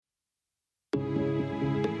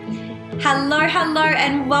Hello,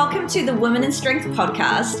 and welcome to the Women in Strength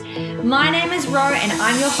podcast. My name is Ro, and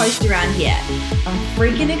I'm your host around here. I'm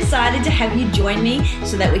freaking excited to have you join me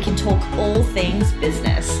so that we can talk all things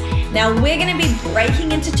business. Now, we're going to be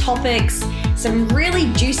breaking into topics, some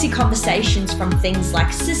really juicy conversations from things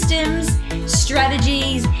like systems,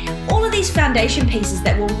 strategies, all of these foundation pieces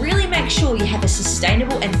that will really make sure you have a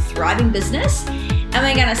sustainable and thriving business. And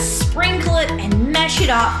we're going to sprinkle it and mash it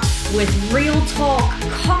up with real talk,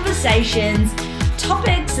 conversations,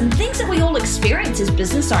 topics, and things that we all experience as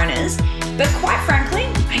business owners. But quite frankly,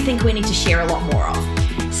 I think we need to share a lot more of.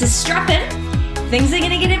 So strap in. Things are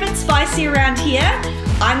going to get a bit spicy around here.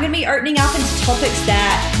 I'm going to be opening up into topics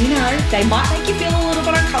that, they might make you feel a little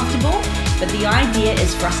bit uncomfortable, but the idea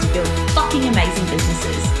is for us to build fucking amazing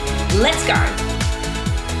businesses. Let's go.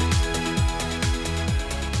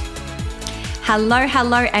 Hello,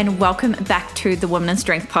 and welcome back to the Women in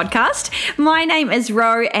Strength podcast. My name is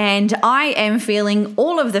Ro, and I am feeling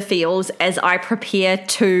all of the feels as I prepare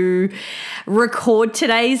to record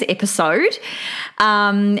today's episode.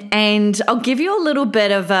 And I'll give you a little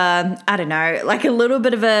bit of a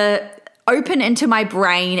open into my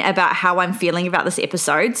brain about how I'm feeling about this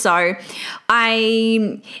episode. So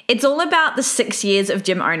it's all about the 6 years of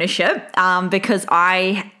gym ownership, because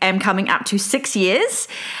I am coming up to 6 years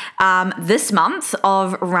this month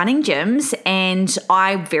of running gyms, and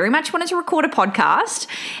I very much wanted to record a podcast.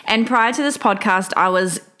 And prior to this podcast, I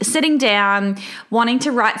was sitting down wanting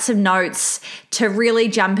to write some notes to really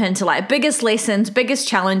jump into like biggest lessons, biggest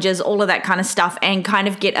challenges, all of that kind of stuff, and kind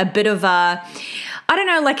of get a bit of a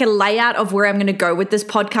layout of where I'm going to go with this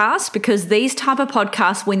podcast, because these type of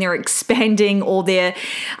podcasts, when they're expanding or they're,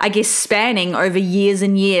 spanning over years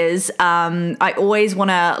and years, I always want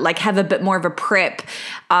to have a bit more of a prep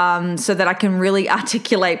so that I can really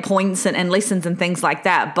articulate points and lessons and things like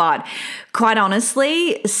that. But quite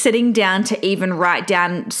honestly, sitting down to even write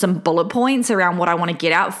down some bullet points around what I want to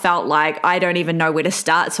get out felt like I don't even know where to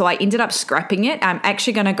start. So I ended up scrapping it. I'm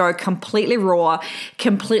actually going to go completely raw,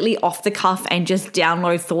 completely off the cuff, and just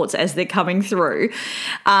download thoughts as they're coming through.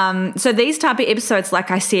 So these type of episodes, like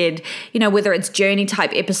I said, whether it's journey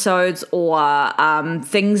type episodes or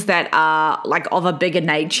things that are like of a bigger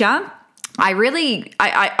nature,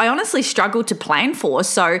 I honestly struggle to plan for.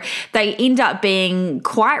 So they end up being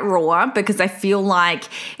quite raw, because I feel like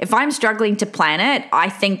if I'm struggling to plan it, I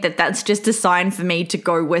think that that's just a sign for me to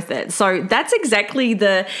go with it. So that's exactly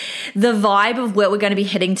the vibe of what we're going to be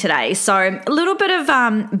hitting today. So a little bit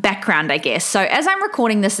of background, I guess. So as I'm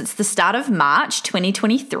recording this, it's the start of March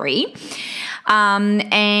 2023.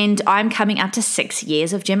 And I'm coming up to 6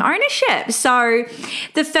 years of gym ownership. So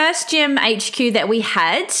the first gym HQ that we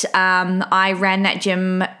had, I ran that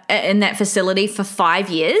gym in that facility for 5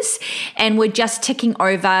 years, and we're just ticking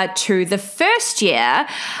over to the first year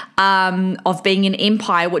of being an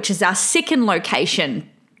Empire, which is our second location.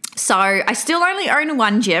 So I still only own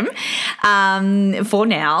one gym for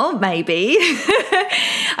now, maybe.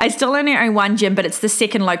 I still only own one gym, but it's the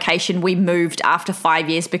second location. We moved after 5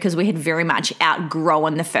 years because we had very much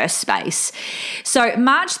outgrown the first space. So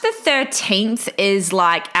March the 13th is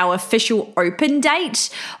like our official open date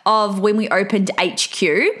of when we opened HQ,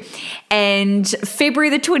 and February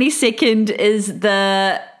the 22nd is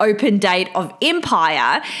the open date of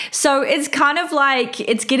Empire. So it's kind of like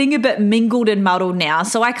it's getting a bit mingled and muddled now.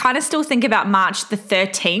 So I kind of still think about March the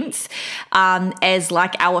 13th as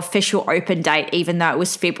like our official open date, even though it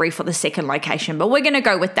was February for the second location. But we're going to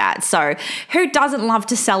go with that. So who doesn't love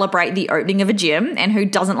to celebrate the opening of a gym, and who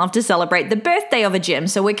doesn't love to celebrate the birthday of a gym?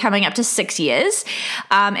 So we're coming up to 6 years.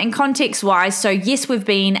 And context wise, so yes, we've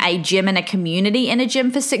been a gym and a community in a gym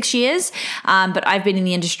for 6 years, but I've been in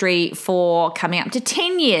the industry for coming up to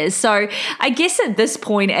 10 years. So I guess at this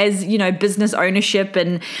point, as business ownership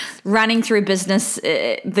and running through business,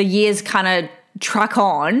 the years kind of truck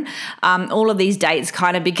on, all of these dates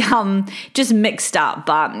kind of become just mixed up.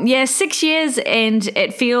 But yeah, 6 years, and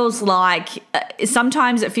it feels like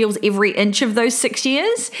sometimes it feels every inch of those 6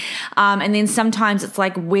 years. And then sometimes it's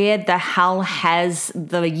like, where the hell has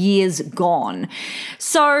the years gone?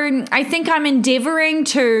 So I think I'm endeavoring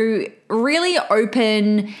to really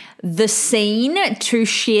open the scene to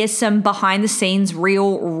share some behind the scenes,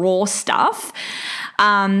 real raw stuff.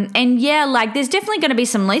 And yeah, there's definitely going to be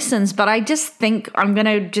some lessons, but I just think I'm going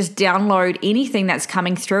to just download anything that's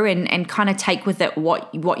coming through and kind of take with it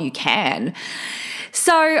what you can.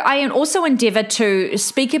 So I also endeavor to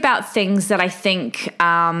speak about things that I think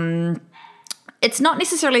it's not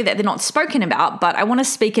necessarily that they're not spoken about, but I want to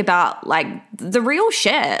speak about like the real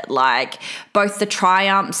shit, like both the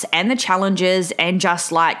triumphs and the challenges and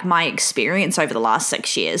just like my experience over the last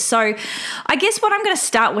 6 years. So I guess what I'm going to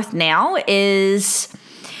start with now is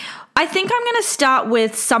I think I'm going to start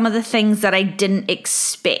with some of the things that I didn't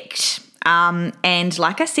expect. And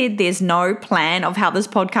like I said, there's no plan of how this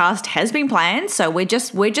podcast has been planned. So we're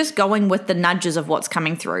just going with the nudges of what's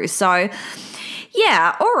coming through. So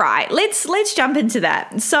yeah, all right, let's jump into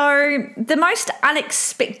that. So the most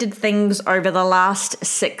unexpected things over the last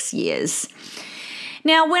 6 years.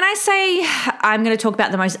 Now, when I say I'm going to talk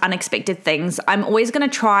about the most unexpected things, I'm always going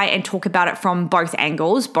to try and talk about it from both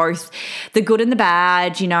angles, both the good and the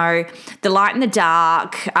bad, you know, the light and the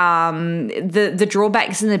dark, the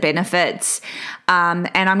drawbacks and the benefits. And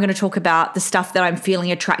I'm going to talk about the stuff that I'm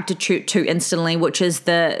feeling attracted to instantly, which is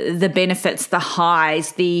the benefits, the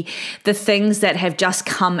highs, the things that have just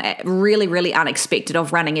come really, really unexpected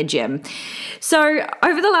of running a gym. So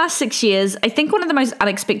over the last 6 years, I think one of the most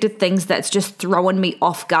unexpected things that's just thrown me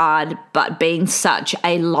off guard, but being such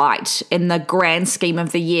a light in the grand scheme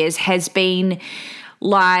of the years, has been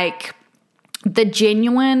like the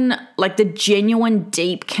genuine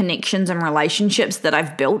deep connections and relationships that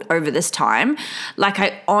I've built over this time. Like,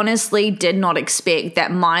 I honestly did not expect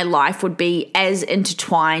that my life would be as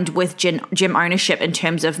intertwined with gym ownership in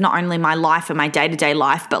terms of not only my life and my day-to-day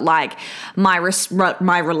life, but like my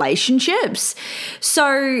relationships.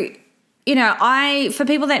 So, you know, for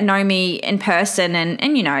people that know me in person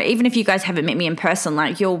and, you know, even if you guys haven't met me in person,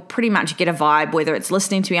 like, you'll pretty much get a vibe, whether it's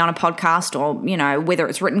listening to me on a podcast or, you know, whether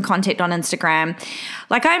it's written content on Instagram.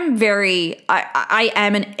 Like, I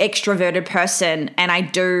am an extroverted person, and I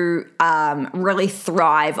do really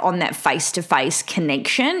thrive on that face-to-face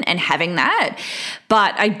connection and having that.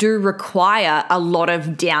 But I do require a lot of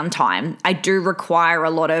downtime. I do require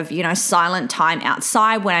a lot of, you know, silent time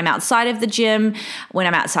outside when I'm outside of the gym, when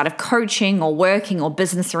I'm outside of coaching or working or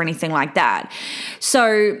business or anything like that.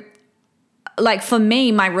 So, like, for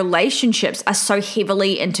me, my relationships are so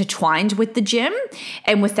heavily intertwined with the gym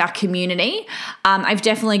and with our community. I've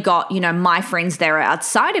definitely got, you know, my friends that are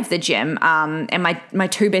outside of the gym, and my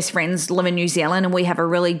two best friends live in New Zealand, and we have a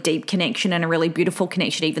really deep connection and a really beautiful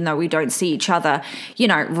connection, even though we don't see each other, you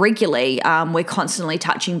know, regularly. We're constantly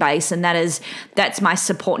touching base, and that's my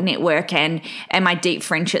support network and my deep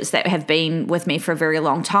friendships that have been with me for a very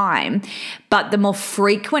long time. But the more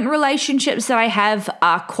frequent relationships that I have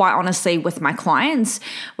are, quite honestly, with my clients,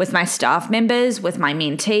 with my staff members, with my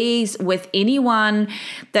mentees, with anyone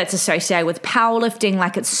that's associated with powerlifting.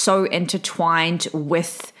 Like, it's so intertwined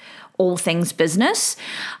with all things business.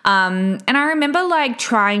 And I remember like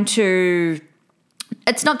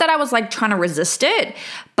it's not that I was like trying to resist it,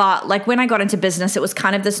 but like when I got into business, it was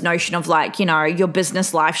kind of this notion of like, you know, your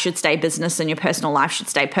business life should stay business and your personal life should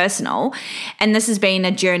stay personal. And this has been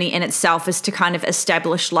a journey in itself, is to kind of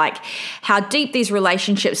establish like how deep these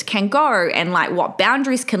relationships can go and like what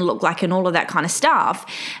boundaries can look like and all of that kind of stuff.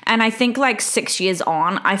 And I think like 6 years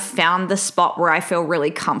on, I found the spot where I feel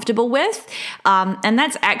really comfortable with. And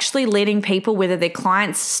that's actually letting people, whether they're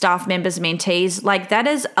clients, staff members, mentees, like that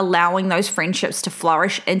is allowing those friendships to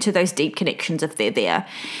flourish into those deep connections if they're there.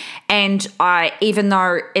 And even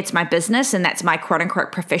though it's my business and that's my quote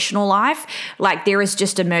unquote professional life, like there is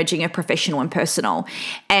just a merging of professional and personal.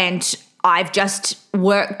 And I've just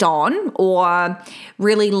worked on or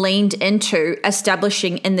really leaned into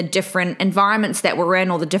establishing in the different environments that we're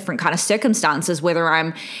in or the different kind of circumstances, whether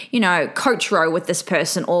I'm, you know, coach row with this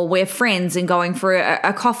person or we're friends and going for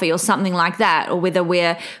a coffee or something like that, or whether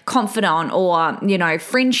we're confidant or, you know,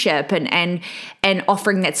 friendship and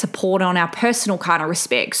offering that support on our personal kind of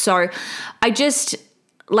respect. So I just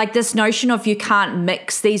like this notion of you can't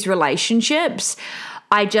mix these relationships.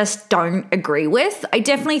 I just don't agree with. I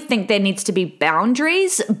definitely think there needs to be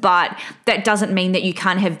boundaries, but that doesn't mean that you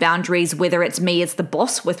can't have boundaries, whether it's me as the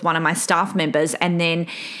boss with one of my staff members, and then,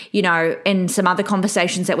 you know, in some other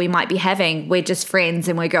conversations that we might be having, we're just friends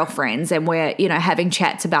and we're girlfriends and we're, you know, having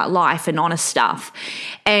chats about life and honest stuff.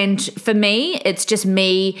 And for me, it's just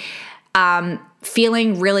me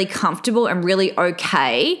feeling really comfortable and really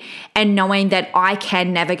okay, and knowing that I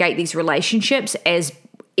can navigate these relationships as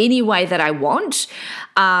any way that I want,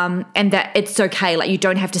 and that it's okay. Like, you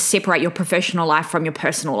don't have to separate your professional life from your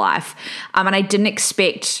personal life. And I didn't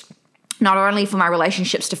expect not only for my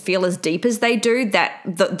relationships to feel as deep as they do, that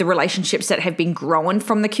the relationships that have been growing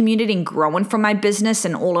from the community and growing from my business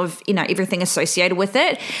and all of, you know, everything associated with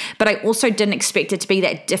it. But I also didn't expect it to be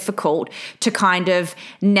that difficult to kind of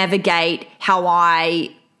navigate how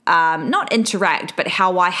I not interact, but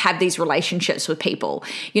how I have these relationships with people.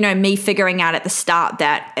 Me figuring out at the start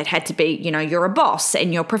that it had to be, you're a boss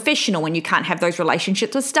and you're professional and you can't have those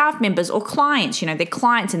relationships with staff members or clients. They're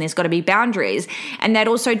clients and there's got to be boundaries. And that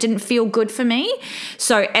also didn't feel good for me.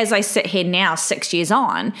 So as I sit here now, 6 years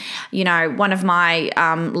on, one of my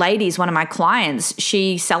ladies, one of my clients,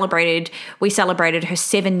 we celebrated her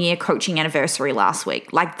 7-year coaching anniversary last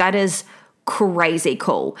week. Like, that is crazy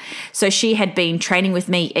cool. So she had been training with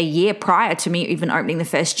me a year prior to me even opening the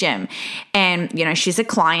first gym. And, she's a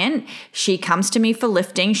client. She comes to me for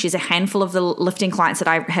lifting. She's a handful of the lifting clients that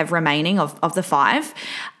I have remaining of the 5.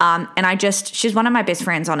 And she's one of my best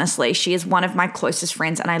friends, honestly. She is one of my closest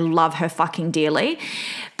friends and I love her fucking dearly.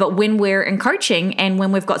 But when we're in coaching and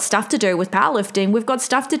when we've got stuff to do with powerlifting, we've got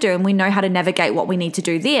stuff to do and we know how to navigate what we need to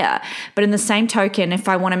do there. But in the same token, if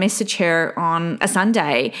I want to message her on a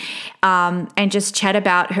Sunday, and just chat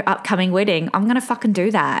about her upcoming wedding, I'm going to fucking do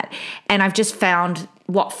that. And I've just found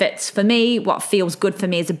what fits for me, what feels good for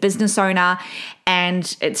me as a business owner,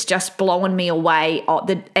 and it's just blowing me away at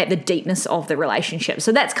the deepness of the relationship.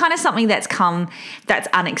 So that's kind of something that's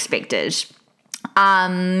unexpected.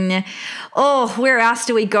 Where else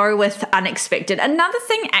do we go with unexpected? Another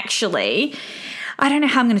thing, actually, I don't know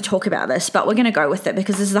how I'm going to talk about this, but we're going to go with it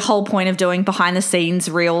because this is the whole point of doing behind the scenes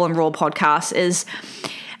real and raw podcasts is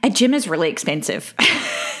a gym is really expensive.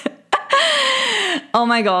 Oh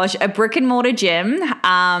my gosh, a brick and mortar gym,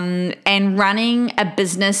 and running a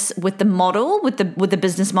business with the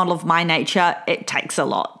business model of my nature, it takes a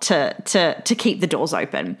lot to keep the doors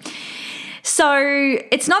open. So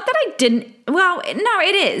it's not that I didn't, well, no,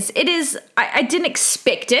 it is. I didn't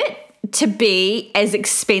expect it to be as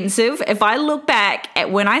expensive. If I look back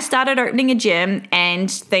at when I started opening a gym and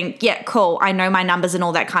think, yeah, cool, I know my numbers and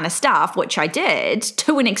all that kind of stuff, which I did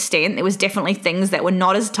to an extent. There was definitely things that were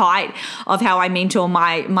not as tight of how I mentor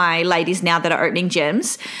my ladies now that are opening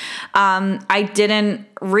gyms. I didn't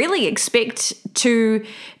really expect to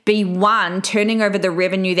be, 1, turning over the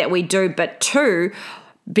revenue that we do, but 2,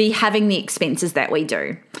 be having the expenses that we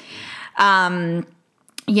do.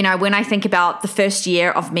 When I think about the first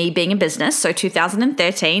year of me being in business, so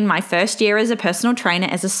 2013, my first year as a personal trainer,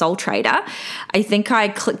 as a sole trader, I think I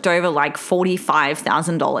clicked over like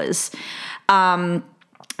 $45,000.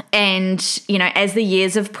 And, as the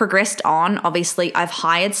years have progressed on, obviously I've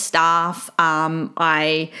hired staff.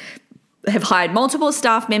 I have hired multiple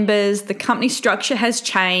staff members. The company structure has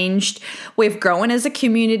changed. We've grown as a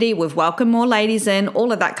community. We've welcomed more ladies in,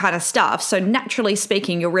 all of that kind of stuff. So naturally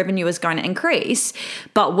speaking, your revenue is going to increase.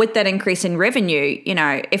 But with that increase in revenue,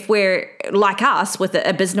 if we're like us with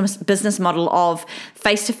a business model of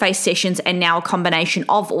face-to-face sessions and now a combination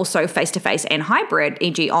of also face-to-face and hybrid,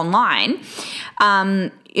 e.g. online,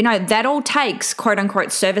 that all takes quote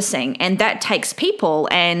unquote servicing, and that takes people,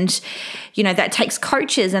 and that takes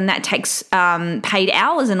coaches, and that takes paid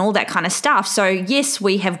hours and all that kind of stuff. So yes,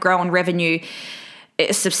 we have grown revenue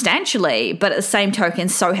substantially, but at the same token,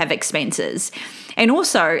 so have expenses. And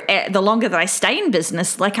also, the longer that I stay in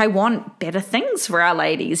business, like, I want better things for our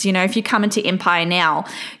ladies. If you come into Empire now,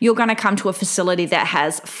 you're going to come to a facility that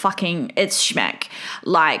has fucking its schmack.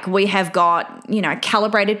 Like, we have got,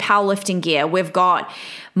 calibrated powerlifting gear. We've got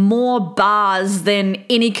more bars than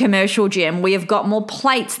any commercial gym. We have got more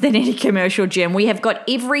plates than any commercial gym. We have got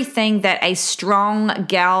everything that a strong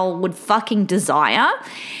gal would fucking desire.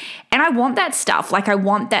 And I want that stuff. Like, I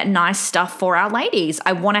want that nice stuff for our ladies.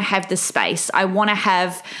 I want to have the space. I want to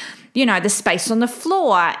have, the space on the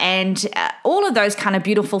floor and all of those kind of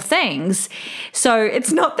beautiful things. So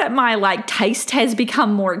it's not that my taste has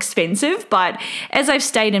become more expensive, but as I've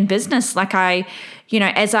stayed in business,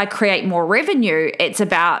 as I create more revenue, it's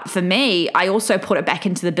about, for me, I also put it back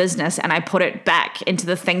into the business and I put it back into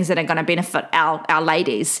the things that are going to benefit our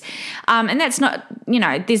ladies. And that's not,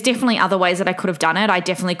 there's definitely other ways that I could have done it. I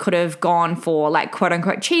definitely could have gone for quote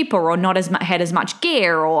unquote cheaper, or not had as much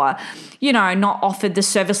gear, or, not offered the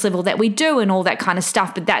service level that we do and all that kind of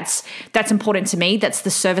stuff. But that's important to me. That's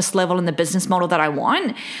the service level and the business model that I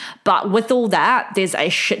want. But with all that, there's a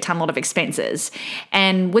shit ton lot of expenses.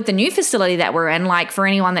 And with the new facility that we're in, for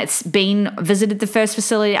anyone that's visited the first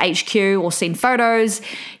facility, HQ, or seen photos,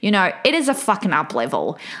 it is a fucking up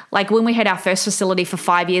level. When we had our first facility for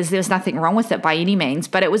 5 years, there was nothing wrong with it by any means,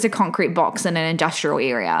 but it was a concrete box in an industrial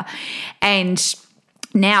area. And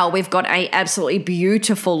now we've got a absolutely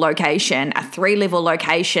beautiful location, a 3-level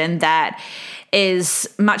location that is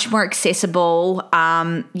much more accessible,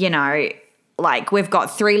 like we've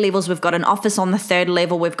got 3 levels. We've got an office on the 3rd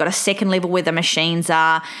level. We've got a 2nd level where the machines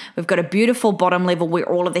are. We've got a beautiful bottom level where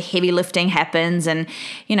all of the heavy lifting happens. And,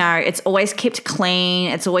 you know, it's always kept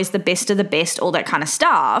clean. It's always the best of the best, all that kind of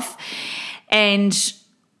stuff. And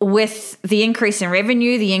with the increase in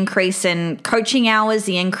revenue, the increase in coaching hours,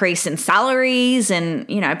 the increase in salaries and,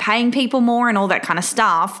 you know, paying people more and all that kind of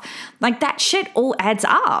stuff, like that shit all adds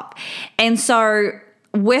up. And so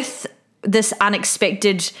with this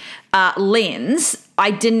unexpected lens, I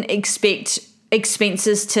didn't expect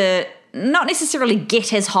expenses to not necessarily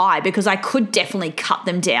get as high, because I could definitely cut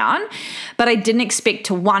them down, but I didn't expect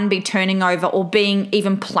to, one, be turning over or being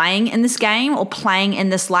even playing in this game or playing in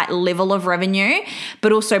this like level of revenue,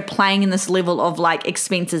 but also playing in this level of like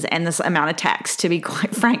expenses and this amount of tax, to be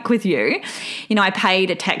quite frank with you. You know, I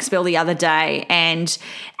paid a tax bill the other day, and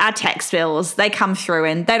our tax bills, they come through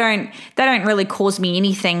and they don't really cause me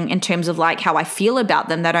anything in terms of like how I feel about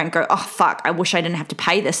them. They don't go, oh fuck, I wish I didn't have to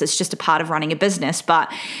pay this. It's just a part of running a business.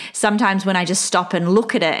 But sometimes when I just stop and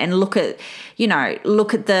look at it and look at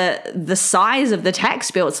the size of the tax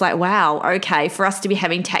bill, it's like, wow, okay, for us to be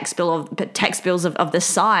having tax bills of this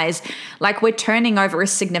size, like we're turning over a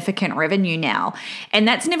significant revenue now. And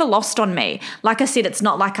that's never lost on me. Like I said, it's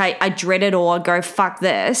not like I dread it or go, fuck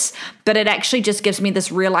this, but it actually just gives me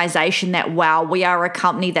this realization that, wow, we are a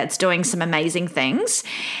company that's doing some amazing things.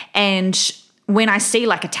 And when I see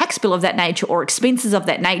like a tax bill of that nature or expenses of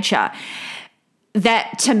that nature,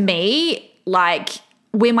 that to me, like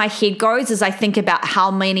where my head goes is I think about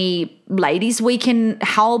how many ladies we can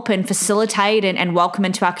help and facilitate and welcome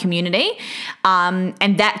into our community.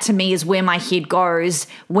 And that to me is where my head goes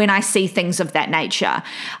when I see things of that nature.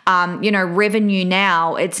 You know, revenue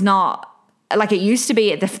now, it's not like it used to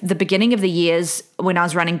be at the beginning of the years when I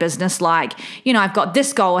was running business, like, you know, I've got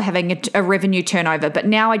this goal of having a revenue turnover, but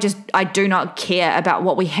now I do not care about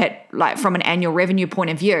what we hit like from an annual revenue point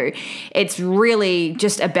of view. It's really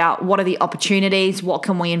just about what are the opportunities, what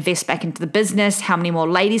can we invest back into the business, how many more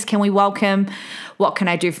ladies can we welcome, what can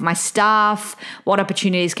I do for my staff, what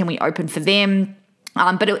opportunities can we open for them.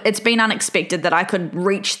 But it's been unexpected that I could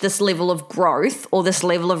reach this level of growth or this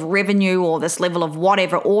level of revenue or this level of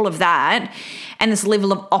whatever, all of that, and this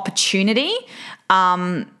level of opportunity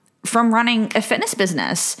from running a fitness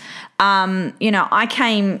business. You know, I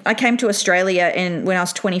came to Australia when I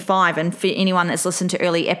was 25, and for anyone that's listened to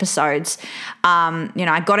early episodes, you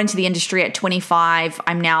know, I got into the industry at 25.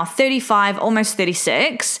 I'm now 35, almost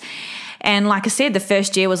 36. And like I said, the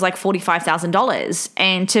first year was like $45,000.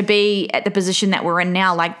 And to be at the position that we're in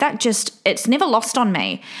now, like that it's never lost on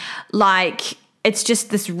me. Like it's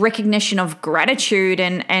just this recognition of gratitude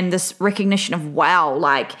and this recognition of, wow,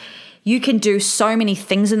 like you can do so many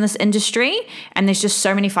things in this industry and there's just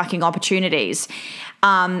so many fucking opportunities.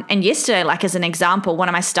 And yesterday, like as an example, one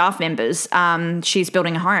of my staff members, she's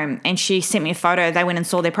building a home and she sent me a photo. They went and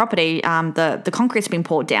saw their property. The concrete's been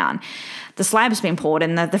poured down. The slab's been poured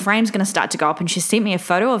and the frame's going to start to go up, and she sent me a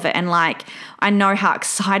photo of it. And like, I know how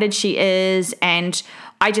excited she is. And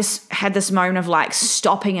I just had this moment of like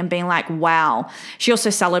stopping and being like, wow. She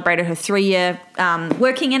also celebrated her 3-year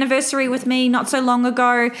working anniversary with me not so long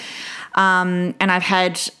ago. And I've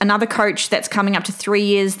had another coach that's coming up to 3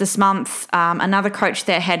 years this month, another coach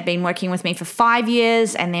that had been working with me for 5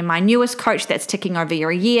 years, and then my newest coach that's ticking over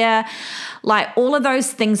a year. Like all of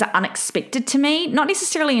those things are unexpected to me, not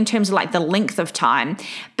necessarily in terms of like the length of time,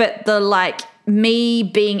 but the like me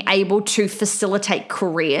being able to facilitate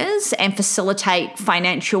careers and facilitate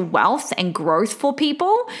financial wealth and growth for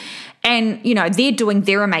people. And, you know, they're doing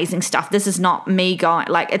their amazing stuff. This is not me going,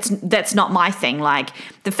 like, that's not my thing. Like,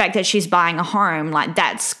 the fact that she's buying a home, like,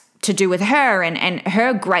 that's to do with her and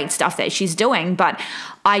her great stuff that she's doing. But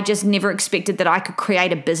I just never expected that I could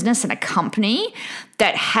create a business and a company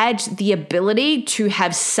that had the ability to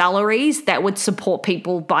have salaries that would support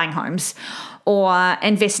people buying homes or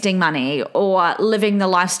investing money or living the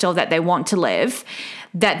lifestyle that they want to live,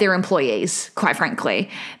 that they're employees, quite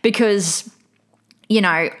frankly. Because, you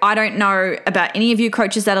know, I don't know about any of you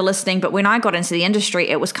coaches that are listening, but when I got into the industry,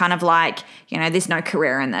 it was kind of like, you know, there's no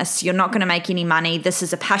career in this. You're not going to make any money. This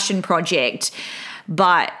is a passion project.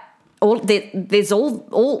 But all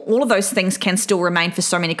of those things can still remain for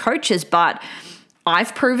so many coaches. But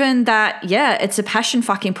I've proven that, yeah, it's a passion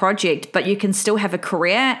fucking project, but you can still have a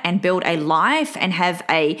career and build a life and have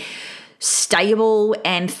a stable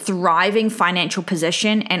and thriving financial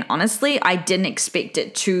position. And honestly, I didn't expect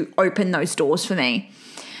it to open those doors for me.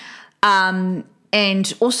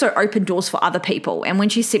 And also open doors for other people. And when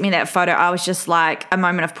she sent me that photo, I was just like a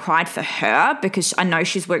moment of pride for her because I know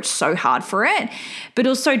she's worked so hard for it. But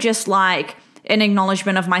also just like, an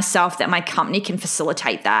acknowledgement of myself that my company can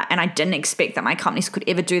facilitate that. And I didn't expect that my companies could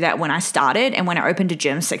ever do that when I started and when I opened a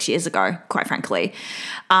gym 6 years ago, quite frankly.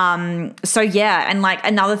 So yeah, and like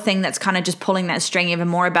another thing that's kind of just pulling that string even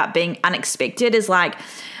more about being unexpected is like,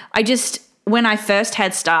 when I first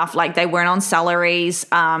had staff, like they weren't on salaries,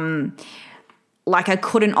 like I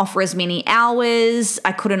couldn't offer as many hours,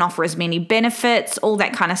 I couldn't offer as many benefits, all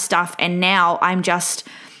that kind of stuff. And now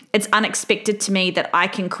it's unexpected to me that I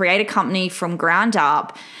can create a company from ground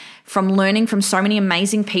up, from learning from so many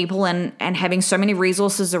amazing people and having so many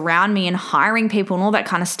resources around me and hiring people and all that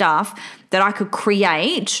kind of stuff, that I could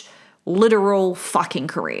create literal fucking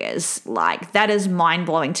careers. Like that is mind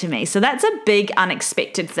blowing to me. So that's a big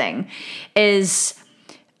unexpected thing is,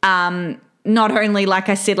 not only, like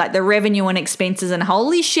I said, like the revenue and expenses, and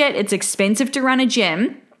holy shit, it's expensive to run a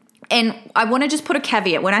gym. And I want to just put a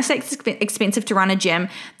caveat. When I say it's expensive to run a gym,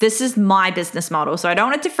 this is my business model. So I don't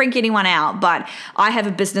want it to freak anyone out, but I have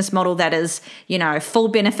a business model that is, full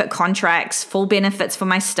benefit contracts, full benefits for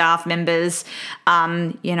my staff members,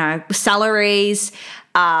 salaries.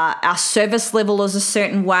 Our service level is a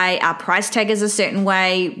certain way. Our price tag is a certain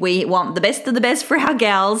way. We want the best of the best for our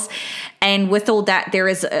gals. And with all that, there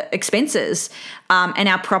is expenses. And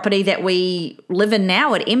our property that we live in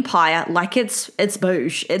now at Empire, like it's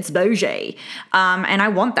bougie. And I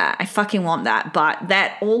want that. I fucking want that. But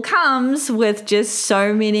that all comes with just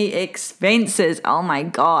so many expenses. Oh my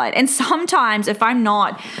God. And sometimes if I'm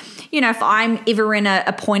not, if I'm ever in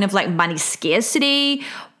a point of like money scarcity,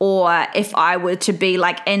 or if I were to be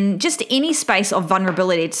like in just any space of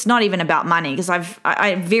vulnerability, it's not even about money, because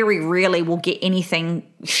I very rarely will get anything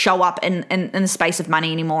show up in the space of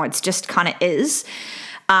money anymore. It's just kind of is.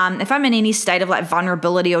 If I'm in any state of like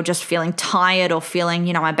vulnerability or just feeling tired or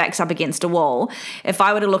feeling, my back's up against a wall, if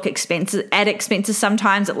I were to look at expenses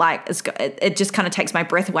sometimes, it just kind of takes my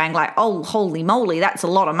breath away and like, oh, holy moly, that's a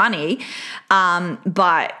lot of money.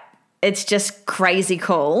 But it's just crazy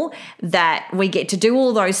cool that we get to do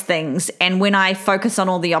all those things. And when I focus on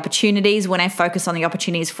all the opportunities, when I focus on the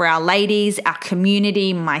opportunities for our ladies, our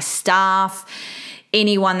community, my staff,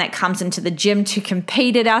 anyone that comes into the gym to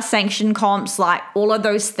compete at our sanctioned comps, like all of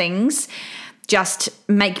those things just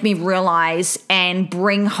make me realize and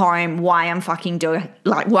bring home why I'm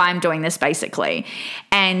doing this basically.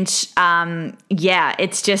 And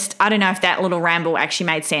it's just, I don't know if that little ramble actually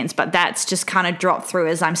made sense, but that's just kind of dropped through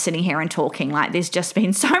as I'm sitting here and talking. Like there's just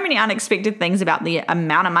been so many unexpected things about the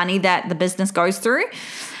amount of money that the business goes through.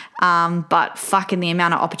 But fucking the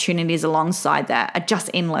amount of opportunities alongside that are just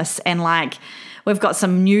endless. And like, we've got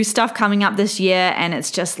some new stuff coming up this year, and it's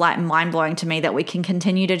just like mind-blowing to me that we can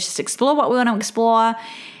continue to just explore what we want to explore,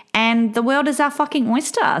 and the world is our fucking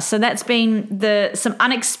oyster. So that's been some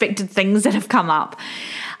unexpected things that have come up.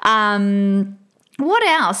 What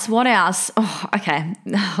else? Oh, okay.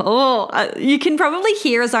 You can probably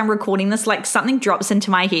hear as I'm recording this, like something drops into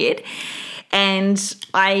my head and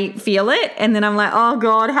I feel it, and then I'm like, oh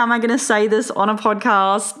God, how am I going to say this on a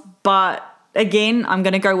podcast? But again, I'm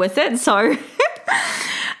going to go with it. So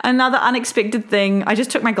another unexpected thing, I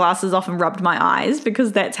just took my glasses off and rubbed my eyes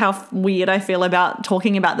because that's how weird I feel about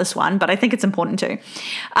talking about this one, but I think it's important too.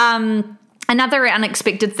 Another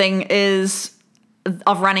unexpected thing is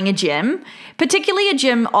of running a gym, particularly a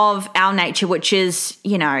gym of our nature, which is,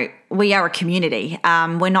 we are a community.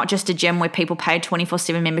 We're not just a gym where people pay a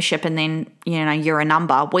 24/7 membership and then, you're a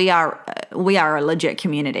number. We are a legit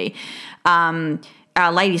community.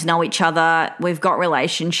 Our ladies know each other. We've got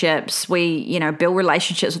relationships. We, build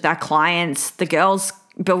relationships with our clients. The girls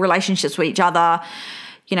build relationships with each other.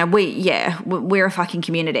 We're a fucking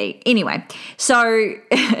community. Anyway, so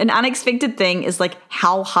an unexpected thing is like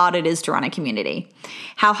how hard it is to run a community,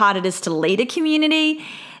 how hard it is to lead a community,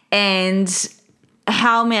 and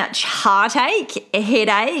how much heartache,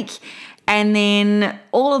 headache, and then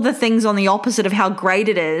all of the things on the opposite of how great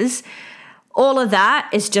it is, all of that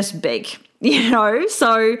is just big.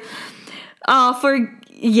 So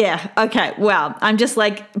okay, well, I'm just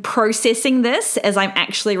like processing this as I'm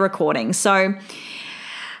actually recording. So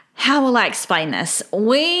how will I explain this?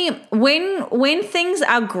 When things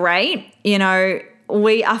are great,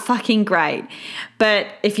 we are fucking great. But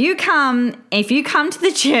if you come to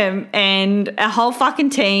the gym and a whole fucking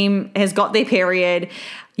team has got their period,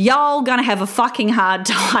 y'all gonna have a fucking hard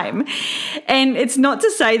time. And it's not to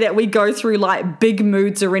say that we go through like big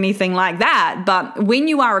moods or anything like that, but when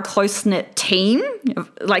you are a close-knit team,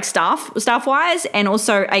 like staff-wise, and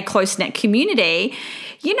also a close-knit community,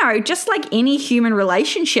 just like any human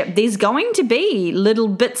relationship, there's going to be little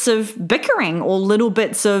bits of bickering or little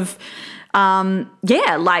bits of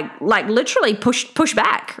like literally push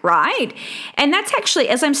back, right? And that's actually,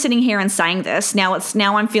 as I'm sitting here and saying this, now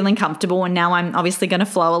I'm feeling comfortable, and now I'm obviously going to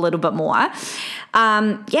flow a little bit more.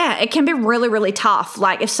 It can be really, really tough.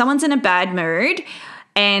 Like if someone's in a bad mood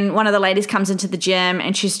and one of the ladies comes into the gym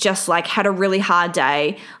and she's just like had a really hard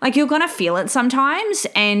day, like you're going to feel it sometimes.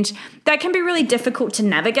 And that can be really difficult to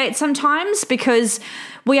navigate sometimes because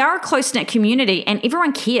we are a close-knit community and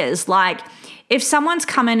everyone cares. Like if someone's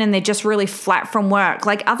come in and they're just really flat from work,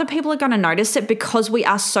 like other people are going to notice it because we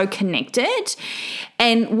are so connected.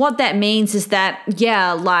 And what that means is that,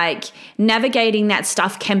 like navigating that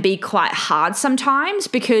stuff can be quite hard sometimes,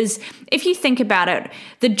 because if you think about it,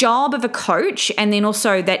 the job of a coach and then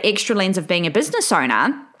also that extra lens of being a business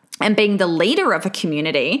owner and being the leader of a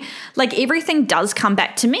community, like everything does come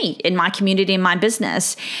back to me in my community, in my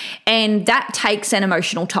business. And that takes an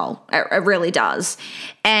emotional toll. It really does.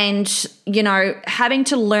 And, having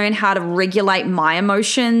to learn how to regulate my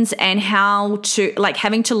emotions and having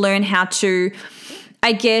to learn how to,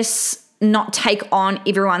 I guess, not take on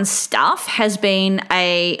everyone's stuff has been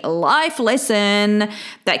a life lesson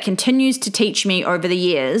that continues to teach me over the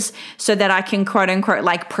years so that I can quote unquote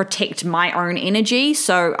like protect my own energy,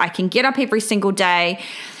 so I can get up every single day,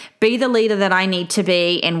 be the leader that I need to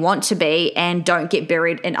be and want to be, and don't get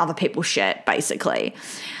buried in other people's shit, basically.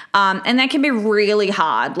 And that can be really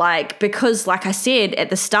hard, because like I said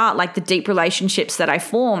at the start, like the deep relationships that I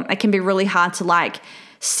form, it can be really hard to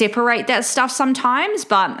separate that stuff sometimes.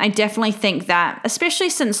 But I definitely think that, especially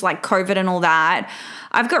since like COVID and all that,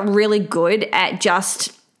 I've got really good at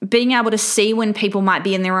just being able to see when people might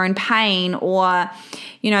be in their own pain or,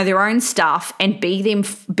 their own stuff, and be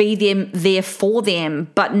them there for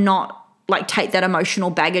them, but not take that emotional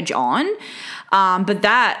baggage on. But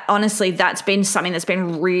that, honestly, that's been something that's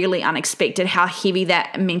been really unexpected, how heavy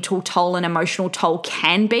that mental toll and emotional toll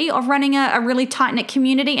can be of running a really tight-knit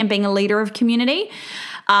community and being a leader of community.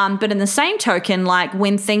 But in the same token,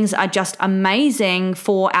 when things are just amazing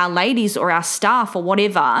for our ladies or our staff or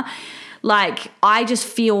whatever, I just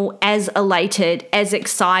feel as elated, as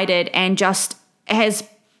excited, and just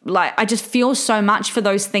I just feel so much for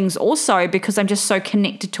those things also, because I'm just so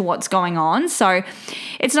connected to what's going on. So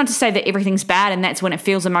it's not to say that everything's bad and that's when it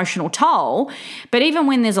feels emotional toll. But even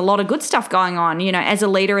when there's a lot of good stuff going on, as a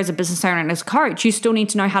leader, as a business owner, and as a coach, you still need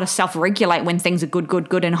to know how to self-regulate when things are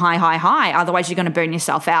good, and high. Otherwise, you're going to burn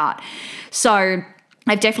yourself out. So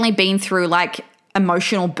I've definitely been through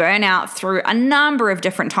emotional burnout through a number of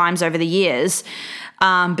different times over the years,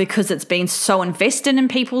 because it's been so invested in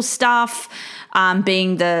people's stuff.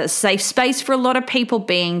 Being the safe space for a lot of people,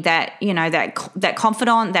 being that, that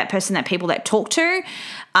confidant, that person that people that talk to.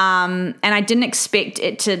 And I didn't expect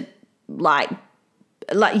it to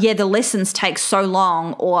the lessons take so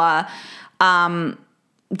long, or I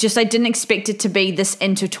didn't expect it to be this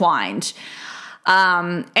intertwined.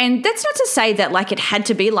 And that's not to say that it had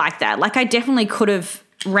to be like that. I definitely could have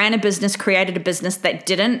ran a business, created a business that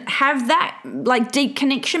didn't have that deep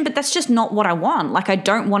connection, but that's just not what I want. I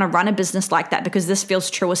don't want to run a business like that, because this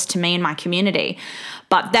feels truest to me and my community.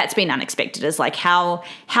 But that's been unexpected, is how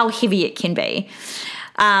heavy it can be.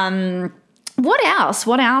 What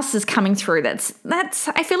else is coming through? That's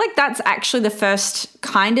I feel like that's actually the first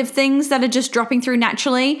kind of things that are just dropping through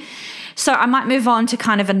naturally. So I might move on to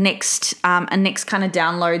kind of a next kind of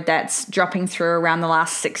download that's dropping through around the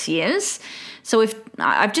last 6 years. So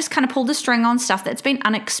I've just kind of pulled the string on stuff that's been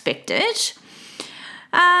unexpected.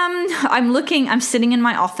 I'm sitting in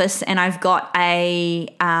my office, and I've got a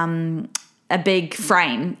big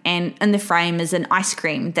frame, and in the frame is an ice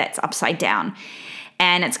cream that's upside down.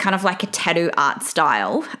 And it's kind of like a tattoo art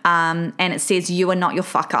style. And it says, "You are not your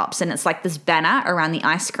fuck ups." And it's like this banner around the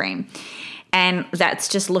ice cream. And that's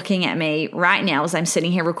just looking at me right now as I'm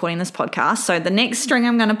sitting here recording this podcast. So the next string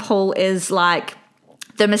I'm going to pull is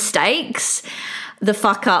the mistakes, the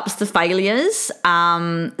fuck ups, the failures,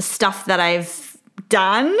 stuff that I've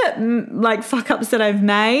done, fuck ups that I've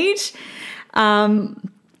made,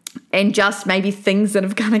 and just maybe things that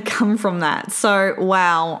have kind of come from that. So,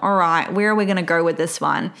 wow. All right. Where are we going to go with this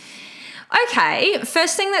one? Okay.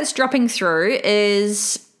 First thing that's dropping through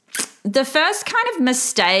is the first kind of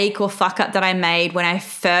mistake or fuck up that I made when I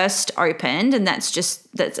first opened, and that's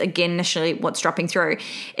again initially what's dropping through,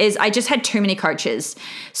 is I just had too many coaches.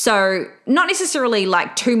 So not necessarily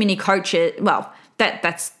too many coaches. Well, that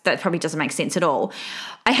probably doesn't make sense at all.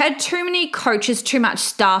 I had too many coaches, too much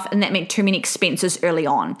staff, and that meant too many expenses early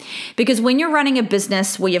on. Because when you're running a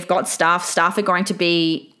business where you've got staff are going to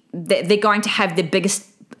be, they're going to have the biggest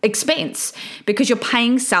expense because you're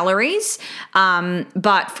paying salaries.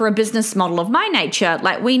 But for a business model of my nature,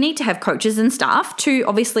 like we need to have coaches and staff to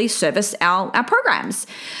obviously service our programs.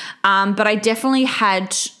 But I definitely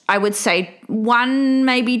had, I would say, one,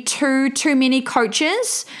 maybe two too many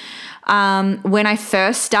coaches when I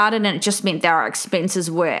first started, and it just meant that our expenses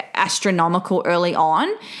were astronomical early on.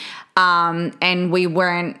 And we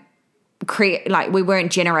weren't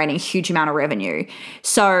generating a huge amount of revenue.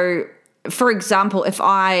 So for example,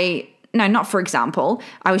 I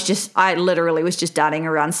literally was just darting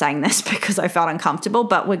around saying this because I felt uncomfortable,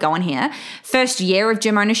 but we're going here. First year of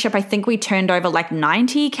gym ownership, I think we turned over like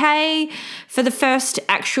 $90K for the first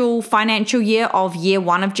actual financial year of year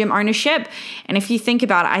one of gym ownership. And if you think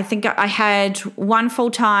about it, I think I had 1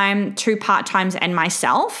 full-time, 2 part-times, and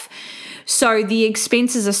myself. So the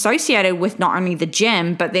expenses associated with not only the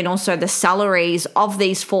gym, but then also the salaries of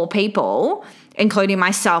these 4 people, including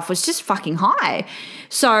myself, was just fucking high.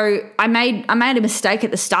 So I made a mistake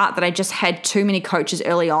at the start that I just had too many coaches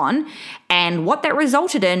early on. And what that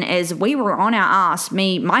resulted in is we were on our ass,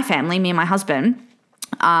 my family, me and my husband.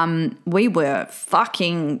 We were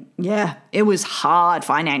it was hard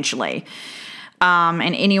financially.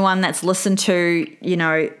 And anyone that's listened to,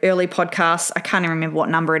 early podcasts, I can't even remember what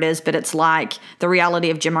number it is, but it's like The Reality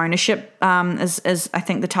of Gym Ownership is I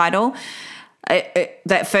think the title.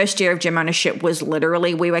 That first year of gym ownership was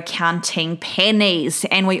literally, we were counting pennies,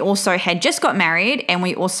 and we also had just got married, and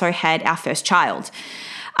we also had our first child.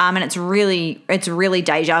 And it's really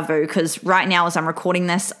deja vu because right now as I'm recording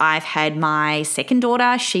this, I've had my second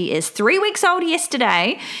daughter. She is 3 weeks old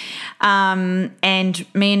yesterday. And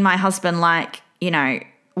me and my husband,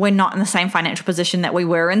 we're not in the same financial position that we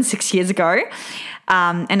were in 6 years ago.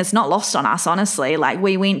 And it's not lost on us, honestly. Like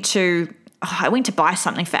I went to buy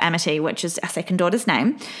something for Amity, which is our second daughter's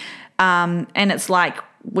name. And it's like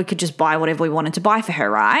we could just buy whatever we wanted to buy for her,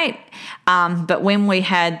 right? But when we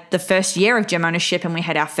had the first year of gym ownership and we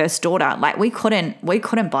had our first daughter, we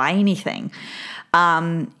couldn't buy anything.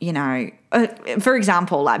 For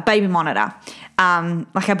example, like baby monitor.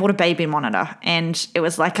 I bought a baby monitor and it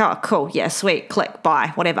was like, oh, cool. Yeah, sweet. Click, buy,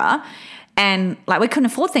 whatever. And we couldn't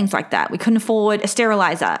afford things like that. We couldn't afford a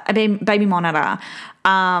sterilizer, a baby monitor.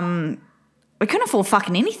 We couldn't afford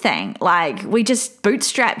fucking anything. We just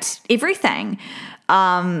bootstrapped everything.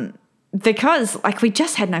 Because we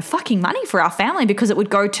just had no fucking money for our family because it would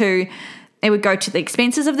go to the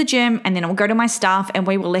expenses of the gym and then it would go to my staff and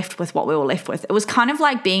we were left with what we were left with. It was kind of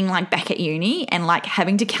like being back at uni and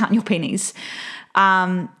having to count your pennies.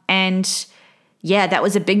 And yeah, that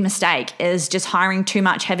was a big mistake, is just hiring too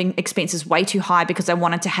much, having expenses way too high because I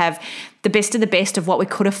wanted to have the best of the best of what we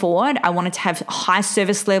could afford. I wanted to have high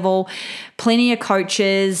service level, plenty of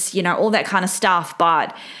coaches, all that kind of stuff.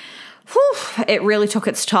 But it really took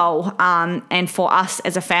its toll. And for us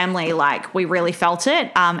as a family, we really felt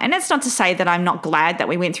it. And it's not to say that I'm not glad that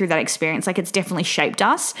we went through that experience. It's definitely shaped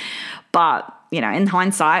us. But, in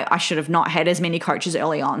hindsight, I should have not had as many coaches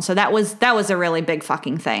early on. So that was a really big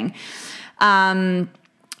fucking thing.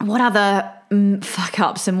 What other fuck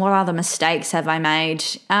ups and what other mistakes have I made?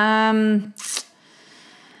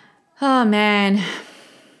 Oh man.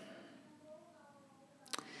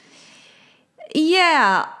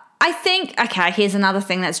 Yeah, I think, okay, here's another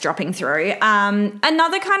thing that's dropping through.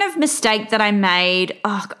 Another kind of mistake that I made,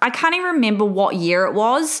 I can't even remember what year it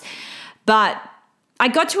was, but I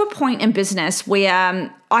got to a point in business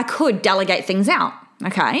where I could delegate things out,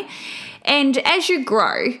 okay? And as you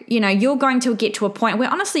grow, you're going to get to a point where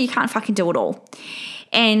honestly you can't fucking do it all.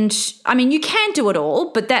 And I mean, you can do it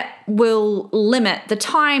all, but that will limit the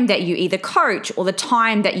time that you either coach or the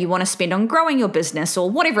time that you want to spend on growing your business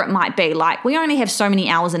or whatever it might be. We only have so many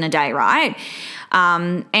hours in a day, right?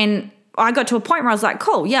 And I got to a point where I was like,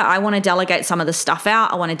 cool, yeah, I want to delegate some of this stuff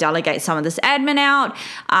out. I want to delegate some of this admin out.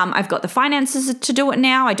 I've got the finances to do it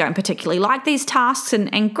now. I don't particularly like these tasks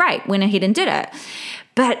and great, went ahead and did it.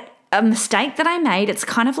 But a mistake that I made, it's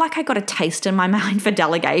kind of like I got a taste in my mind for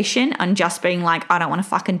delegation and just being like, I don't want to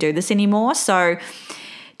fucking do this anymore. So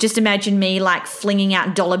just imagine me flinging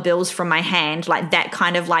out dollar bills from my hand, that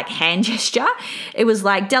kind of hand gesture. It was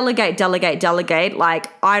delegate, delegate, delegate.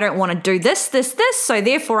 I don't want to do this, this, this. So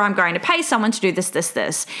therefore I'm going to pay someone to do this, this,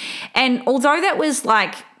 this. And although that was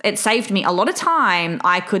it saved me a lot of time,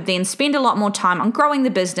 I could then spend a lot more time on growing the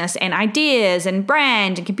business and ideas and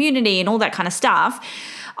brand and community and all that kind of stuff.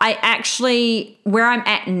 I actually, where I'm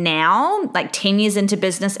at now, 10 years into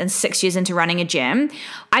business and 6 years into running a gym,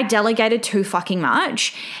 I delegated too fucking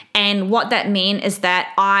much. And what that meant is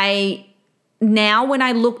that now when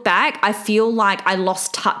I look back, I feel like I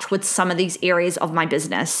lost touch with some of these areas of my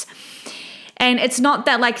business. And it's not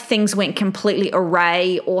that like things went completely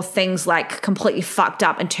awry or things like completely fucked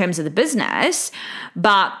up in terms of the business,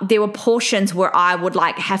 but there were portions where I would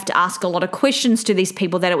like have to ask a lot of questions to these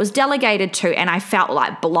people that it was delegated to, and I felt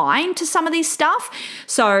like blind to some of these stuff.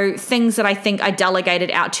 So things that I think I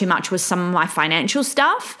delegated out too much was some of my financial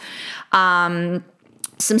stuff.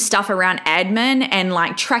 Some stuff around admin and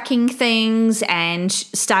like tracking things and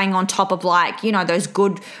staying on top of like, you know, those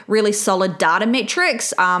good, really solid data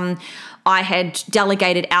metrics. I had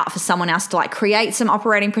delegated out for someone else to like create some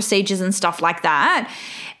operating procedures and stuff like that,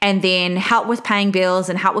 and then help with paying bills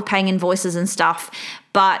and help with paying invoices and stuff.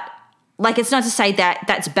 But like, it's not to say that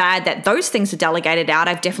that's bad that those things are delegated out.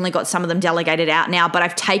 I've definitely got some of them delegated out now, but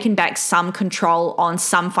I've taken back some control on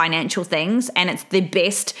some financial things, and it's the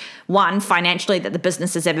best, one, financially that the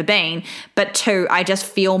business has ever been, but two, I just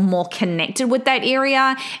feel more connected with that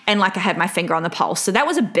area and like I have my finger on the pulse. So that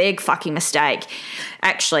was a big fucking mistake,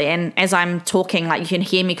 actually. And as I'm talking, like you can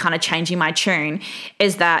hear me kind of changing my tune,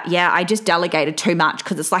 is that, yeah, I just delegated too much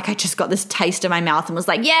because it's like I just got this taste in my mouth and was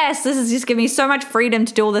like, yes, this is just giving me so much freedom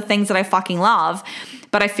to do all the things that I fucking love.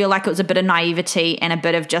 But I feel like it was a bit of naivety and a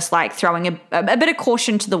bit of just like throwing a bit of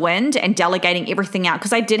caution to the wind and delegating everything out,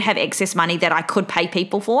 because I did have excess money that I could pay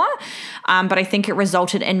people for. But I think it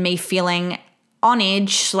resulted in me feeling on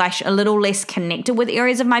edge / a little less connected with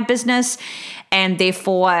areas of my business, and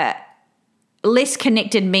therefore less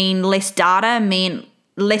connected mean less data, mean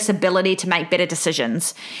less ability to make better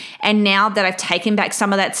decisions. And now that I've taken back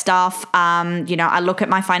some of that stuff, you know, I look at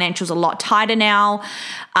my financials a lot tighter now.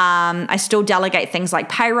 I still delegate things like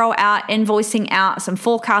payroll out, invoicing out, some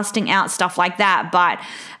forecasting out, stuff like that. But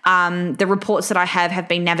the reports that I have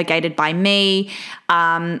been navigated by me.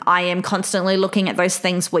 I am constantly looking at those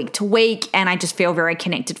things week to week, and I just feel very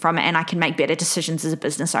connected from it, and I can make better decisions as a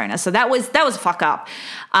business owner. So that was a fuck up.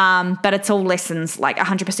 But it's all lessons, like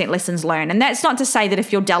 100% lessons learned. And that's not to say that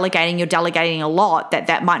if you're delegating a lot,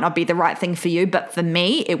 that might not be the right thing for you. But for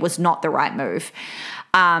me, it was not the right move.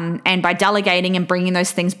 And by delegating and bringing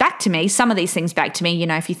those things back to me, some of these things back to me, you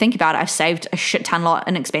know, if you think about it, I've saved a shit ton lot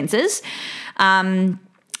in expenses.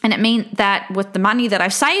 And it meant that with the money that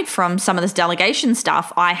I've saved from some of this delegation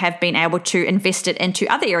stuff, I have been able to invest it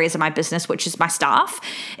into other areas of my business, which is my staff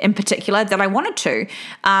in particular, that I wanted to,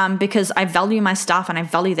 because I value my staff and I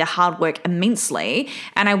value their hard work immensely.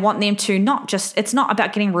 And I want them to it's not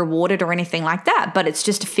about getting rewarded or anything like that, but it's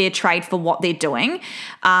just a fair trade for what they're doing,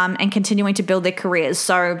 and continuing to build their careers.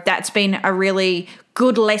 So that's been a really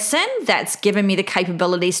good lesson that's given me the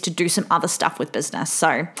capabilities to do some other stuff with business.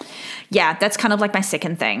 So yeah, that's kind of like my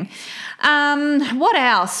second thing. What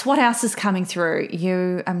else? What else is coming through?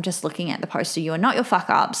 I'm just looking at the poster. You are not your fuck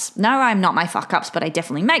ups. No, I'm not my fuck ups, but I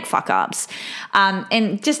definitely make fuck ups.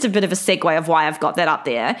 And just a bit of a segue of why I've got that up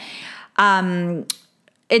there.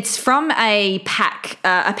 It's from a pack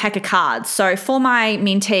of cards. So for my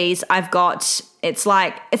mentees, I've got, it's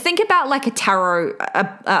like, think about like a tarot,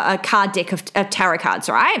 a card deck of tarot cards,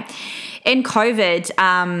 right? In COVID,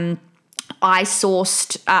 I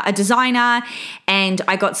sourced a designer, and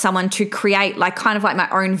I got someone to create like kind of like my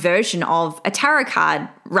own version of a tarot card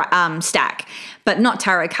stack, but not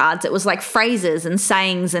tarot cards. It was like phrases and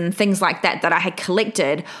sayings and things like that I had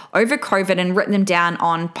collected over COVID and written them down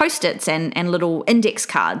on Post-its and little index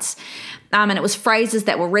cards. And it was phrases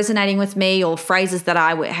that were resonating with me, or phrases that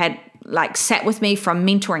I had like sat with me from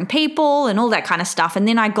mentoring people and all that kind of stuff. And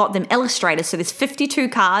then I got them illustrated. So there's 52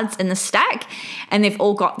 cards in the stack, and they've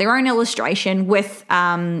all got their own illustration with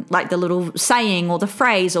like the little saying or the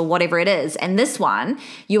phrase or whatever it is. And this one,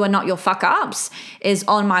 "You are not your fuck ups," is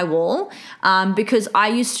on my wall, because I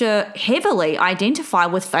used to heavily identify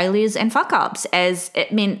with failures and fuck ups, as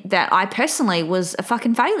it meant that I personally was a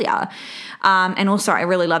fucking failure. And also I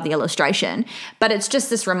really love the illustration, but it's just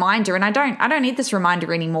this reminder, and I don't need this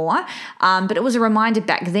reminder anymore. But it was a reminder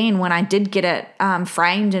back then when I did get it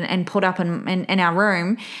framed and put up in our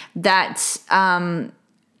room that,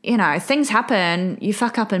 you know, things happen, you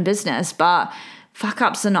fuck up in business, but fuck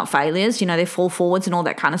ups are not failures, you know, they're fall forwards and all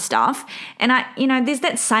that kind of stuff. And there's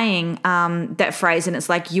that saying, that phrase, and it's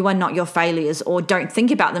like, "You are not your failures," or "Don't think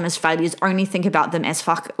about them as failures, only think about them as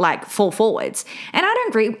fall forwards." And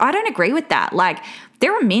I don't agree with that. Like,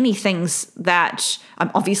 there are many things that I'm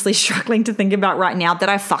obviously struggling to think about right now that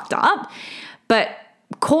I fucked up, but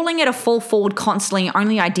calling it a fall forward constantly,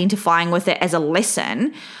 only identifying with it as a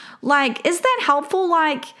lesson, like, is that helpful?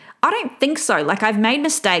 Like, I don't think so. Like, I've made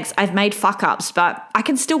mistakes, I've made fuck ups, but I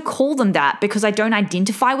can still call them that because I don't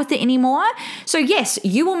identify with it anymore. So yes,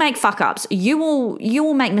 you will make fuck ups, you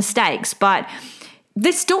will make mistakes, but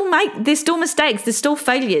there's still mistakes, there's still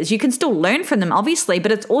failures. You can still learn from them, obviously, but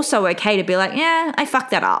it's also okay to be like, yeah, I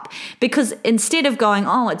fucked that up. Because instead of going,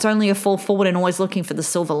 oh, it's only a fall forward and always looking for the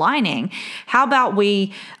silver lining, how about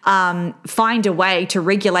we find a way to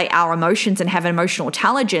regulate our emotions and have emotional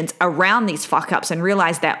intelligence around these fuck ups and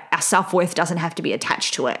realize that our self-worth doesn't have to be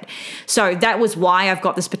attached to it. So that was why I've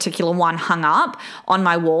got this particular one hung up on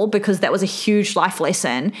my wall, because that was a huge life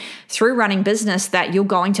lesson through running business, that you're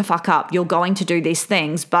going to fuck up, you're going to do these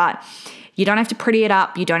things, but you don't have to pretty it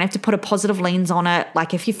up. You don't have to put a positive lens on it.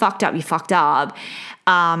 Like, if you fucked up, you fucked up.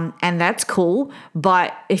 And that's cool.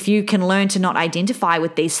 But if you can learn to not identify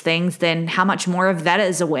with these things, then how much more of that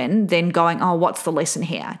is a win than going, oh, what's the lesson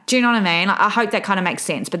here? Do you know what I mean? I hope that kind of makes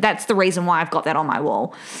sense. But that's the reason why I've got that on my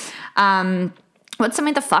wall. What's some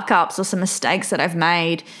of the fuck ups or some mistakes that I've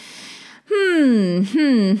made? In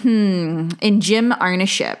gym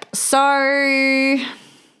ownership. So,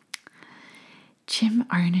 gym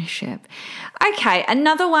ownership. Okay,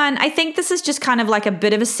 another one. I think this is just kind of like a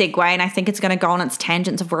bit of a segue, and I think it's going to go on its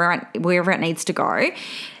tangents of wherever it needs to go,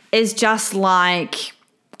 is just like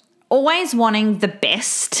always wanting the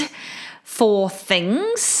best for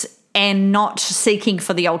things and not seeking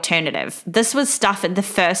for the alternative. This was stuff in the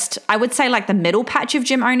first, I would say, like the middle patch of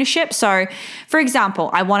gym ownership. So, for example,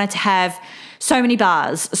 I wanted to have so many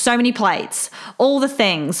bars, so many plates, all the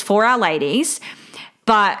things for our ladies,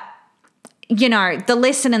 but you know, the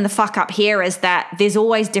lesson and the fuck up here is that there's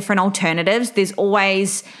always different alternatives. There's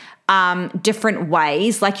always different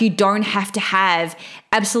ways. Like, you don't have to have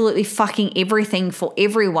absolutely fucking everything for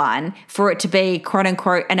everyone for it to be quote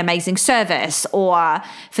unquote an amazing service, or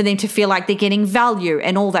for them to feel like they're getting value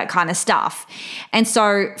and all that kind of stuff. And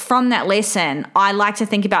so from that lesson, I like to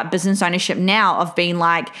think about business ownership now of being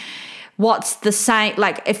like, what's the same,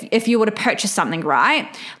 like if you were to purchase something,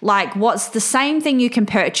 right? Like, what's the same thing you can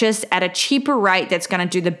purchase at a cheaper rate that's going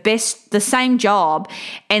to do the same job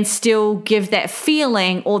and still give that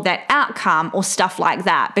feeling or that outcome or stuff like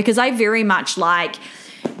that? Because I very much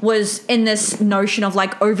was in this notion of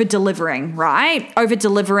like over delivering, right? Over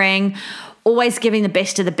delivering, always giving the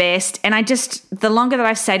best of the best. And the longer that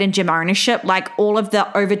I've stayed in gym ownership, like all of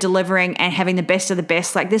the over delivering and having the best of the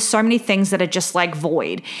best, like there's so many things that are just like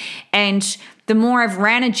void. And the more I've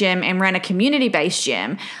ran a gym and ran a community-based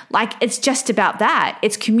gym, like it's just about that.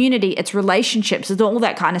 It's community, it's relationships, it's all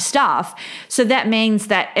that kind of stuff. So that means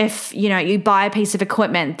that if, you know, you buy a piece of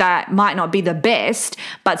equipment that might not be the best,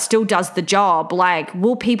 but still does the job, like,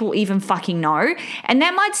 will people even fucking know? And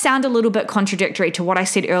that might sound a little bit contradictory to what I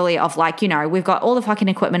said earlier of like, you know, we've got all the fucking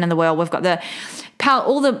equipment in the world. We've got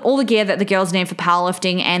all the gear that the girls need for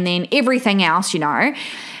powerlifting and then everything else, you know.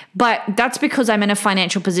 But that's because I'm in a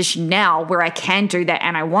financial position now where I can do that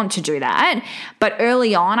and I want to do that. But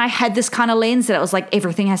early on, I had this kind of lens that it was like,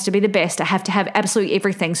 everything has to be the best. I have to have absolutely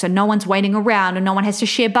everything. So no one's waiting around and no one has to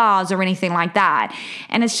share bars or anything like that.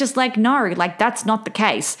 And it's just like, no, like that's not the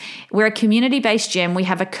case. We're a community-based gym. We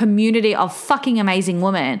have a community of fucking amazing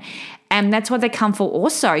women. And that's what they come for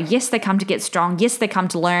also. Yes, they come to get strong. Yes, they come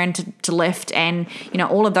to learn to lift and, you know,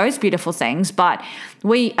 all of those beautiful things. But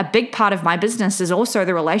a big part of my business is also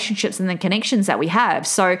the relationships and the connections that we have.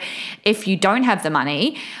 So if you don't have the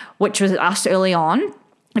money, which was us early on,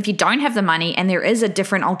 if you don't have the money and there is a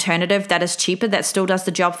different alternative that is cheaper that still does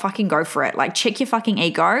the job, fucking go for it. Like, check your fucking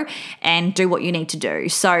ego and do what you need to do.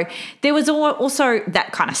 So there was also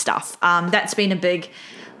that kind of stuff. That's been a big...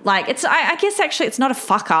 Like, I guess actually it's not a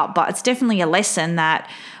fuck up, but it's definitely a lesson that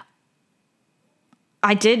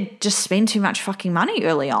I did just spend too much fucking money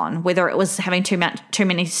early on, whether it was having too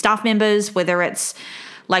many staff members, whether it's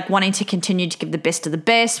like wanting to continue to give the best of the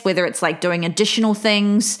best, whether it's like doing additional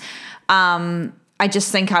things. I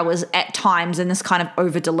just think I was at times in this kind of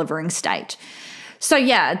over-delivering state. So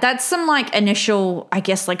yeah, that's some like initial, I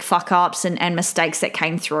guess, like fuck ups and mistakes that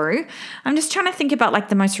came through. I'm just trying to think about like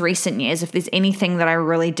the most recent years, if there's anything that I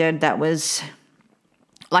really did that was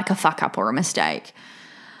like a fuck up or a mistake.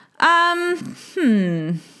 I'm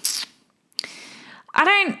going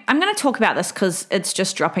to talk about this because it's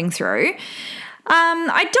just dropping through.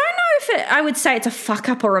 I don't know if I would say it's a fuck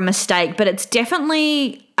up or a mistake, but it's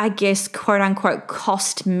definitely, I guess, quote unquote,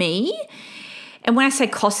 cost me. And when I say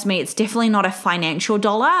cost me, it's definitely not a financial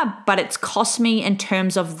dollar, but it's cost me in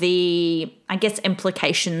terms of the, I guess,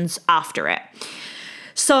 implications after it.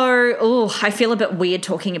 So, I feel a bit weird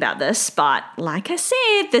talking about this, but like I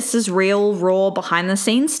said, this is real, raw, behind the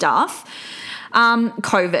scenes stuff.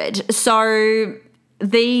 COVID. So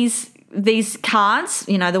these cards,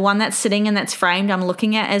 you know, the one that's sitting and that's framed, I'm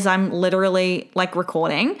looking at as I'm literally like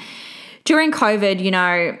recording. During COVID, you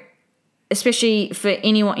know, especially for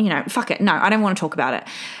anyone, you know, fuck it. No, I don't want to talk about it.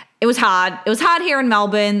 it was hard. It was hard here in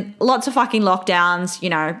Melbourne. Lots of fucking lockdowns.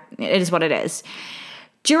 You know, it is what it is.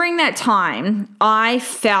 During that time, I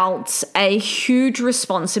felt a huge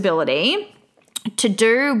responsibility to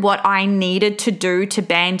do what I needed to do to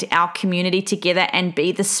band our community together and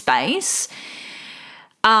be the space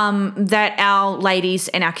that our ladies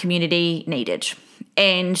and our community needed.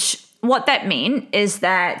 And what that meant is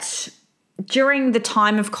that during the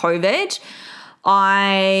time of COVID,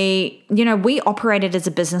 we operated as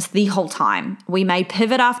a business the whole time. We made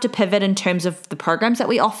pivot after pivot in terms of the programs that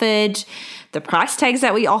we offered, the price tags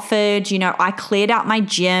that we offered. You know, I cleared out my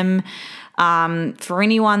gym. For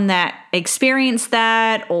anyone that experienced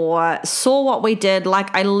that or saw what we did, like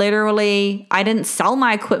I didn't sell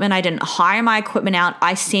my equipment. I didn't hire my equipment out.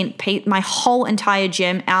 I sent my whole entire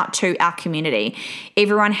gym out to our community.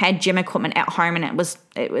 Everyone had gym equipment at home, and it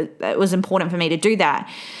was important for me to do that.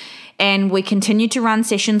 And we continued to run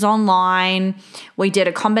sessions online. We did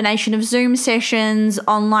a combination of Zoom sessions,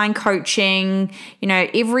 online coaching, you know,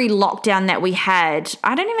 every lockdown that we had.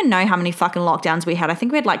 I don't even know how many fucking lockdowns we had. I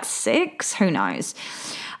think we had like 6, who knows.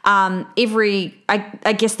 The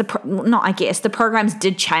programs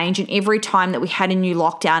did change, and every time that we had a new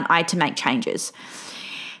lockdown, I had to make changes.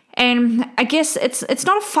 And I guess it's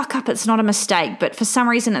not a fuck up, it's not a mistake, but for some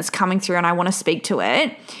reason it's coming through and I want to speak to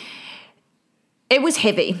it. It was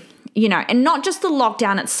heavy. You know, and not just the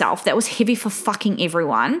lockdown itself, that was heavy for fucking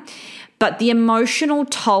everyone, but the emotional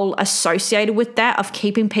toll associated with that of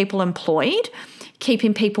keeping people employed,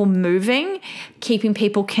 keeping people moving, keeping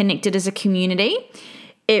people connected as a community.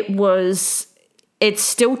 It's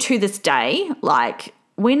still to this day, like,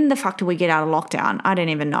 when the fuck do we get out of lockdown? I don't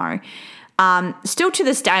even know. Still to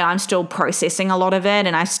this day, I'm still processing a lot of it,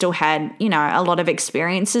 and I still had, you know, a lot of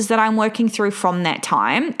experiences that I'm working through from that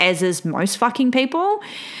time, as is most fucking people.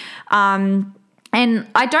 And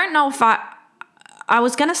I don't know if I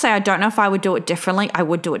was going to say I don't know if I would do it differently. I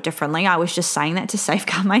would do it differently. I was just saying that to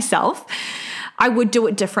safeguard myself. I would do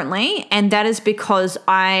it differently, and that is because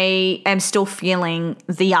I am still feeling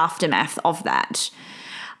the aftermath of that.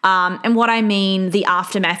 And what I mean, the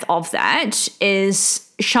aftermath of that is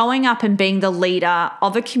showing up and being the leader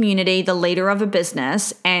of a community, the leader of a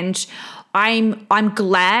business, and I'm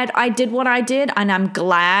glad I did what I did, and I'm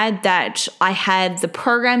glad that I had the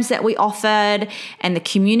programs that we offered and the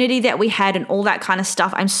community that we had and all that kind of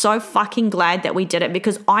stuff. I'm so fucking glad that we did it,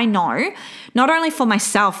 because I know, not only for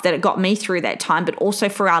myself that it got me through that time, but also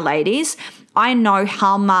for our ladies, I know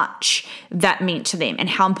how much that meant to them and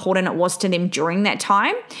how important it was to them during that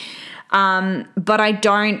time. But I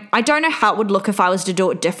don't know how it would look if I was to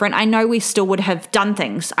do it different. I know we still would have done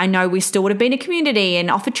things. I know we still would have been a community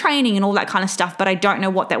and offered training and all that kind of stuff, but I don't know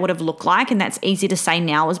what that would have looked like. And that's easy to say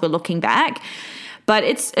now as we're looking back. But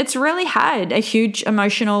it's really had a huge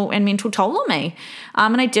emotional and mental toll on me.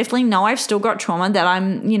 And I definitely know I've still got trauma that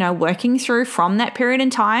I'm, you know, working through from that period in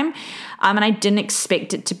time. And I didn't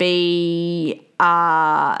expect it to be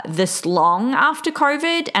this long after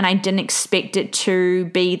COVID, and I didn't expect it to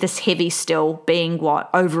be this heavy still, being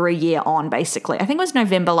over a year on, basically. I think it was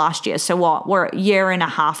November last year, so we're a year and a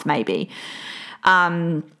half maybe.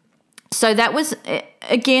 So that was,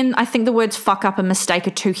 again, I think the words fuck up and mistake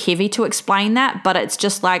are too heavy to explain that, but it's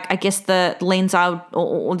just like, I guess the lens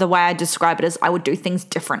or the way I describe it is I would do things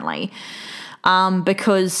differently.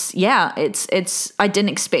 Because yeah, it's I didn't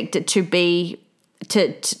expect it to be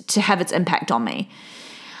to have its impact on me.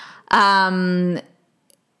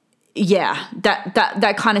 Yeah,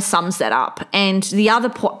 that kind of sums that up. And the other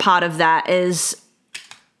part of that is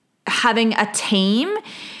having a team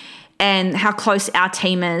and how close our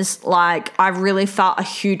team is. Like, I really felt a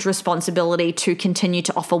huge responsibility to continue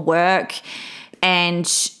to offer work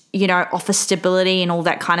and, you know, offer stability and all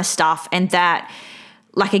that kind of stuff. And that,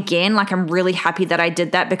 like, again, like, I'm really happy that I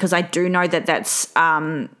did that, because I do know that that's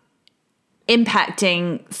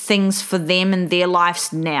impacting things for them and their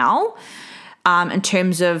lives now, in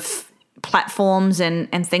terms of platforms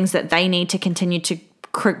and things that they need to continue to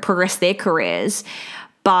progress their careers.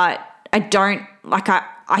 But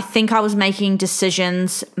I think I was making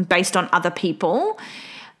decisions based on other people,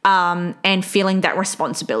 and feeling that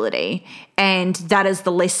responsibility. And that is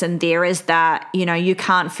the lesson there, is that, you know, you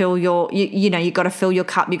can't fill you got to fill your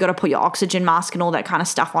cup, you got to put your oxygen mask and all that kind of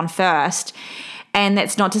stuff on first. And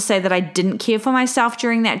that's not to say that I didn't care for myself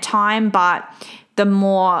during that time, but the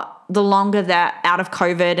longer that out of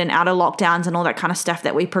COVID and out of lockdowns and all that kind of stuff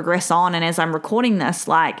that we progress on, and as I'm recording this,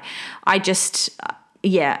 like,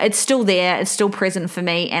 it's still there, it's still present for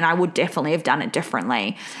me, and I would definitely have done it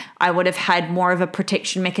differently. I would have had more of a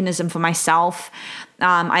protection mechanism for myself.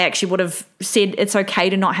 I actually would have said it's okay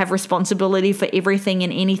to not have responsibility for everything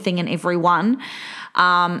and anything and everyone.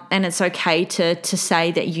 And it's okay to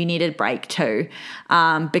say that you need a break too,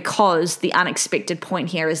 because the unexpected point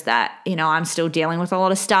here is that, I'm still dealing with a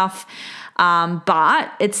lot of stuff.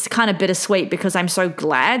 But it's kind of bittersweet because I'm so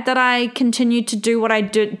glad that I continued to do what I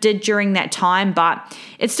did during that time, but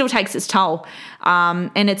it still takes its toll.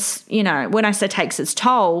 And it's, when I say takes its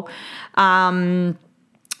toll,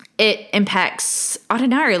 it impacts,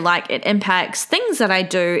 it impacts things that I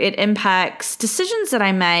do. It impacts decisions that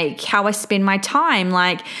I make, how I spend my time.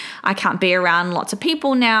 Like, I can't be around lots of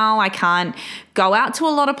people now. I can't go out to a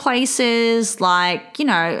lot of places. Like,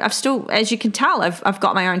 I've still, as you can tell, I've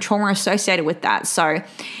got my own trauma associated with that. So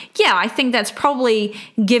yeah, I think that's probably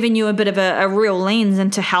given you a bit of a real lens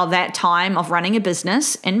into how that time of running a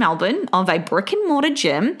business in Melbourne, of a brick and mortar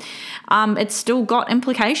gym, it's still got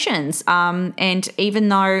implications. And even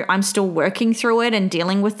though I'm still working through it and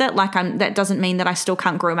dealing with it, that doesn't mean that I still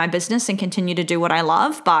can't grow my business and continue to do what I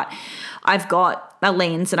love, but I've got a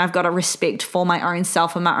lens and I've got a respect for my own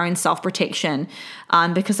self and my own self-protection,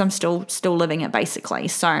 because I'm still living it basically.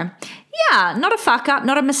 So yeah, not a fuck up,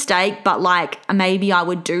 not a mistake, but maybe I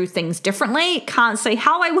would do things differently. Can't say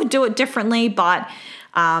how I would do it differently, but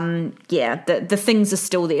the things are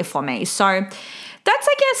still there for me. So that's,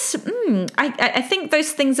 I guess, I think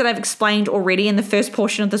those things that I've explained already in the first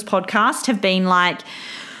portion of this podcast have been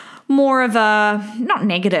more of a, not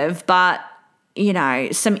negative, but,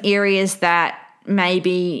 some areas that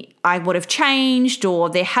maybe I would have changed, or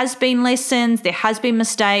there has been lessons, there has been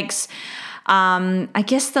mistakes. I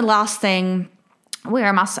guess the last thing, where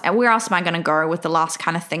else am I going to go with the last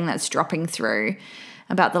kind of thing that's dropping through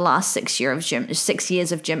about the last 6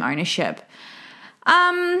 years of gym ownership?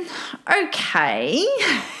 Okay.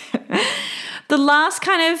 The last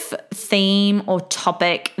kind of theme or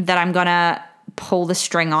topic that I'm going to pull the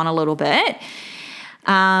string on a little bit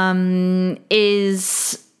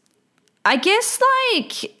is, I guess,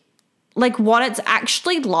 what it's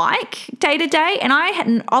actually like day to day. And I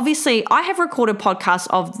have recorded podcasts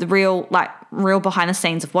of the real behind the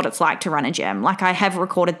scenes of what it's like to run a gym. I have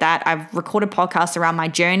recorded that. I've recorded podcasts around my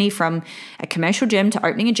journey from a commercial gym to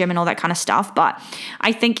opening a gym and all that kind of stuff. But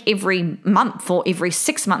I think every month or every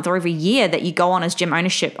 6 months or every year that you go on as gym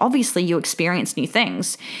ownership, obviously you experience new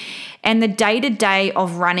things. And the day-to-day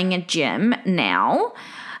of running a gym now,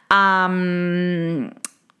 I'm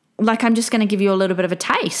just going to give you a little bit of a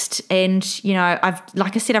taste. And,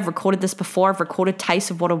 I've recorded this before. I've recorded tastes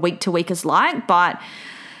of what a week to week is like, but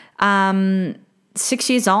 6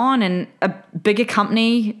 years on and a bigger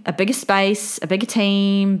company, a bigger space, a bigger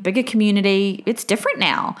team, bigger community, it's different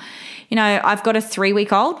now. I've got a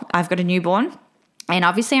 3-week-old, I've got a newborn, and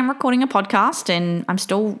obviously I'm recording a podcast and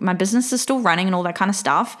my business is still running and all that kind of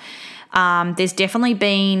stuff. There's definitely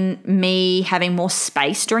been me having more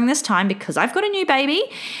space during this time because I've got a new baby,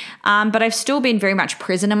 but I've still been very much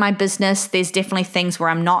present in my business. There's definitely things where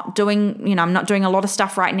I'm not doing a lot of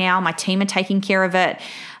stuff right now. My team are taking care of it.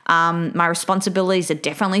 My responsibilities are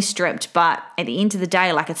definitely stripped, but at the end of the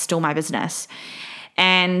day, it's still my business.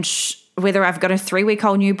 And whether I've got a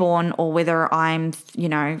 3-week-old newborn or whether I'm,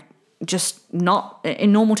 just not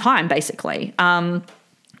in normal time, basically.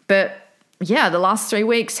 But yeah, the last 3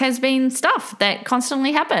 weeks has been stuff that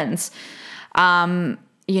constantly happens.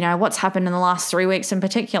 What's happened in the last 3 weeks in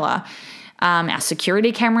particular. Our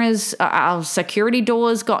security cameras, our security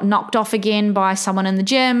doors got knocked off again by someone in the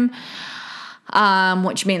gym,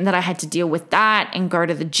 which meant that I had to deal with that and go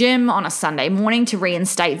to the gym on a Sunday morning to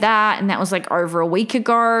reinstate that. And that was over a week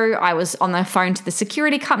ago. I was on the phone to the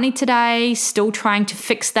security company today, still trying to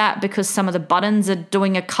fix that because some of the buttons are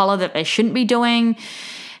doing a color that they shouldn't be doing.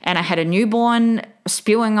 And I had a newborn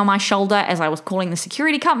spewing on my shoulder as I was calling the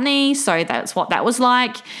security company. So that's what that was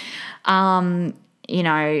like. My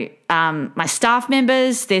staff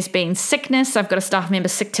members, there's been sickness. I've got a staff member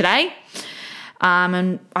sick today.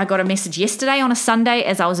 And I got a message yesterday on a Sunday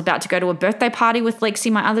as I was about to go to a birthday party with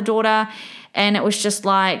Lexi, my other daughter. And it was just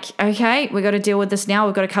okay, we got to deal with this now.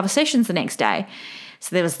 We've got to cover sessions the next day.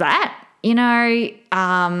 So there was that.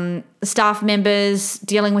 Staff members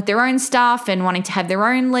dealing with their own stuff and wanting to have their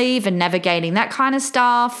own leave and navigating that kind of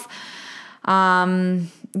stuff.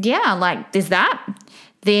 There's that.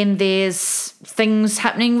 Then there's things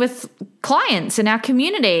happening with clients in our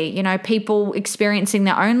community, people experiencing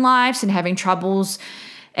their own lives and having troubles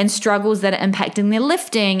and struggles that are impacting their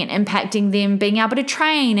lifting and impacting them being able to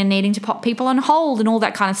train and needing to pop people on hold and all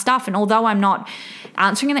that kind of stuff. And although I'm not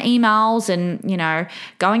answering the emails and,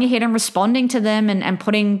 going ahead and responding to them and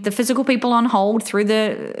putting the physical people on hold through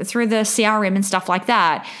the CRM and stuff like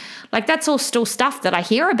that, Like that's all still stuff that I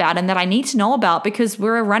hear about and that I need to know about because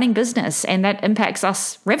we're a running business and that impacts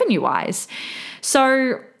us revenue wise.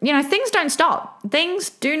 So, things don't stop. Things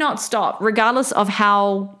do not stop, regardless of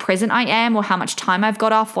how present I am or how much time I've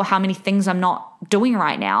got off or how many things I'm not doing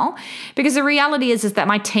right now. Because the reality is that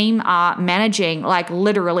my team are managing like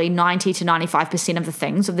literally 90 to 95% of the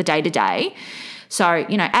things of the day to day. So,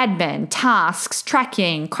 admin, tasks,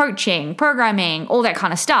 tracking, coaching, programming, all that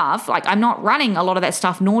kind of stuff. Like I'm not running a lot of that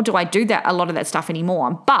stuff, nor do I do a lot of that stuff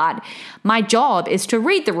anymore. But my job is to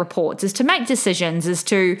read the reports, is to make decisions, is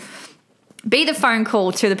to be the phone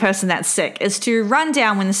call to the person that's sick, is to run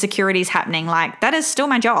down when the security is happening. Like that is still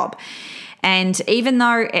my job. And even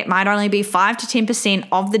though it might only be 5 to 10%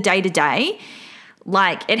 of the day to day,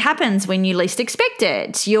 like it happens when you least expect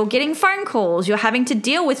it. You're getting phone calls, you're having to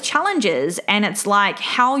deal with challenges. And it's like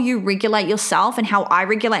how you regulate yourself and how I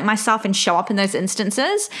regulate myself and show up in those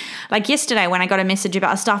instances. Like yesterday when I got a message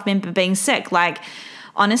about a staff member being sick, like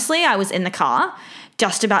honestly, I was in the car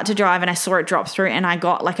just about to drive and I saw it drop through and I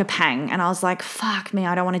got like a pang and I was like, fuck me,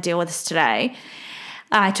 I don't want to deal with this today.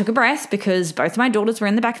 I took a breath because both of my daughters were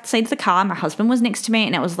in the back of the seat of the car. My husband was next to me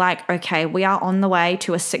and it was like, okay, we are on the way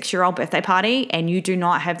to a 6-year-old birthday party and you do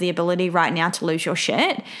not have the ability right now to lose your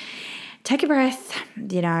shit. Take a breath.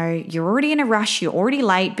 You're already in a rush. You're already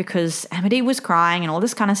late because Amity was crying and all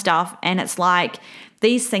this kind of stuff. And it's like,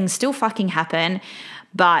 these things still fucking happen.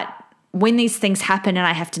 But when these things happen and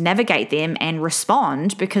I have to navigate them and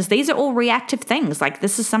respond, because these are all reactive things, like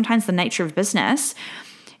this is sometimes the nature of business,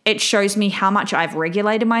 it shows me how much I've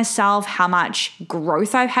regulated myself, how much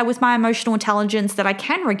growth I've had with my emotional intelligence, that I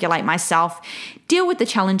can regulate myself, deal with the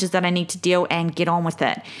challenges that I need to deal and get on with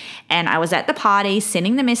it. And I was at the party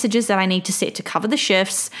sending the messages that I need to set to cover the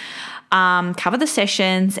shifts, cover the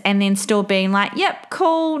sessions, and then still being like, yep,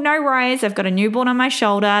 cool, no worries. I've got a newborn on my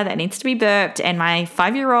shoulder that needs to be burped and my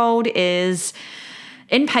 5-year-old is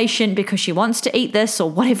impatient because she wants to eat this or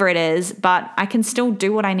whatever it is, but I can still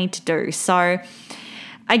do what I need to do. So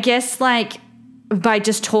I guess like by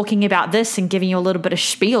just talking about this and giving you a little bit of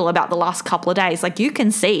spiel about the last couple of days, like you can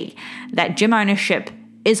see that gym ownership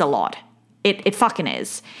is a lot. It fucking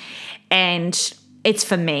is. And it's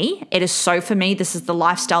for me. It is so for me. This is the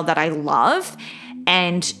lifestyle that I love.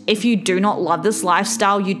 And if you do not love this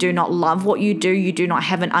lifestyle, you do not love what you do, you do not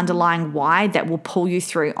have an underlying why that will pull you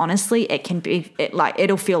through, honestly,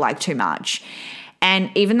 it'll feel like too much.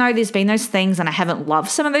 And even though there's been those things and I haven't loved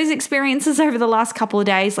some of those experiences over the last couple of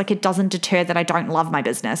days, like it doesn't deter that I don't love my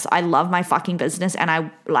business. I love my fucking business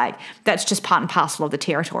and that's just part and parcel of the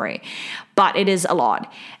territory. But it is a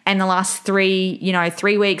lot. And the last 3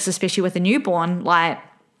 weeks, especially with a newborn, like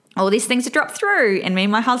all these things have dropped through. And me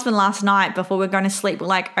and my husband last night before we were going to sleep, we're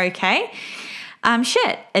like, okay,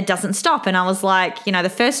 shit, it doesn't stop. And I was like, the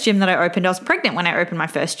first gym that I opened, I was pregnant when I opened my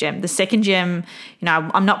first gym. The second gym,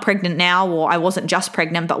 I'm not pregnant now, or I wasn't just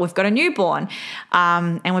pregnant, but we've got a newborn.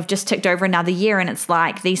 And we've just ticked over another year. And it's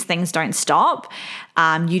like, these things don't stop.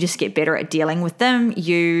 You just get better at dealing with them.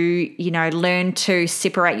 You learn to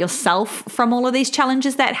separate yourself from all of these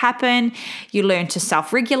challenges that happen. You learn to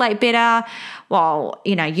self-regulate better. Well,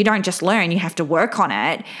 you don't just learn, you have to work on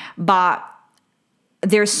it. But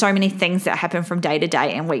there are so many things that happen from day to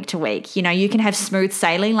day and week to week. You can have smooth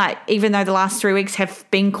sailing, like even though the last 3 weeks have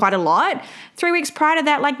been quite a lot, 3 weeks prior to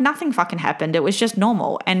that, like nothing fucking happened. It was just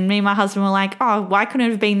normal. And me and my husband were like, oh, why couldn't it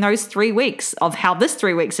have been those 3 weeks of how this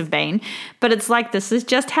 3 weeks have been? But it's like, this is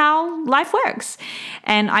just how life works.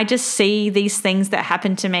 And I just see these things that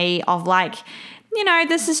happen to me of like,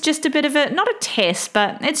 this is just a bit of not a test,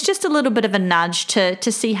 but it's just a little bit of a nudge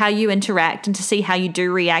to see how you interact and to see how you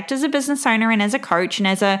do react as a business owner and as a coach and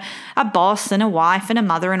as a boss and a wife and a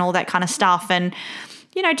mother and all that kind of stuff. And,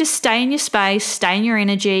 just stay in your space, stay in your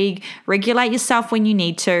energy, regulate yourself when you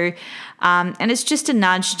need to. And it's just a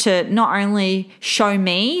nudge to not only show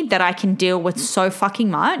me that I can deal with so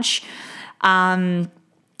fucking much, but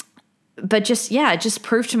just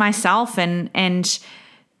prove to myself and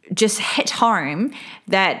just hit home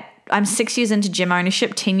that I'm 6 years into gym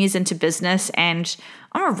ownership, 10 years into business, and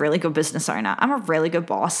I'm a really good business owner. I'm a really good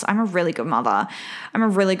boss. I'm a really good mother. I'm a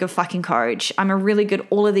really good fucking coach. I'm a really good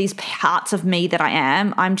all of these parts of me that I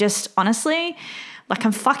am. I'm just honestly, like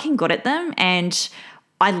I'm fucking good at them and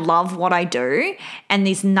I love what I do. And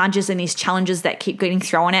these nudges and these challenges that keep getting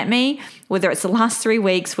thrown at me, whether it's the last 3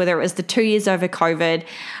 weeks, whether it was the 2 years over COVID,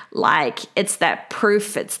 like it's that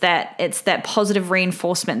proof, it's that positive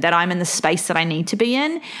reinforcement that I'm in the space that I need to be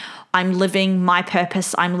in. I'm living my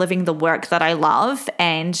purpose. I'm living the work that I love,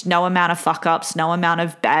 and no amount of fuck ups, no amount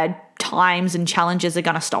of bad times and challenges are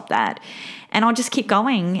going to stop that. and I'll just keep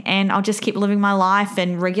going, and I'll just keep living my life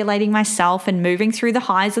and regulating myself and moving through the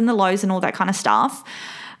highs and the lows and all that kind of stuff.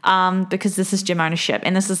 Because this is gym ownership,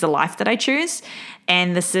 and this is the life that I choose,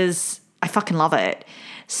 and I fucking love it.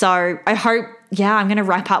 So I hope, I'm going to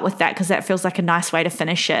wrap up with that because that feels like a nice way to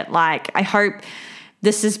finish it. Like, I hope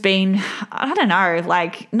this has been, I don't know,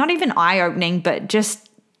 like not even eye-opening, but just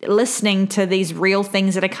listening to these real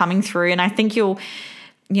things that are coming through. And I think you'll,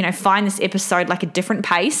 find this episode like a different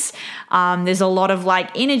pace. There's a lot of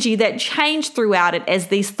like energy that changed throughout it as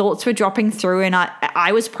these thoughts were dropping through, and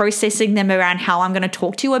I was processing them around how I'm going to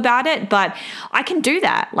talk to you about it. But I can do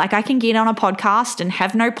that. Like, I can get on a podcast and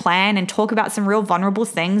have no plan and talk about some real vulnerable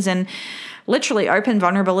things and literally open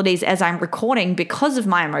vulnerabilities as I'm recording because of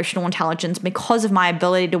my emotional intelligence, because of my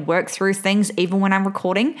ability to work through things even when I'm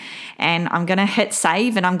recording. And I'm going to hit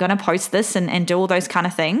save and I'm going to post this and do all those kind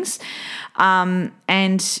of things.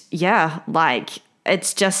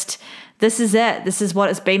 It's just, this is it. This is what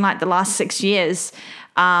it's been like the last 6 years.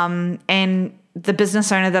 And the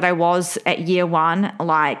business owner that I was at year one,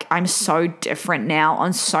 like, I'm so different now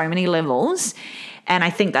on so many levels. And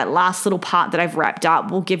I think that last little part that I've wrapped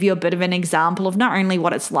up will give you a bit of an example of not only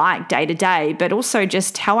what it's like day to day, but also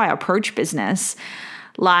just how I approach business.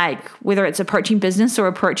 Like, whether it's approaching business or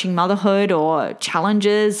approaching motherhood or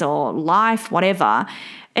challenges or life, whatever,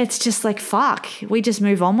 it's just like, fuck, we just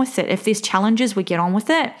move on with it. If there's challenges, we get on with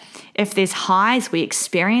it. If there's highs, we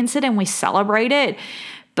experience it and we celebrate it.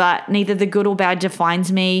 But neither the good or bad defines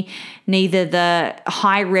me. Neither the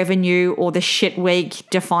high revenue or the shit week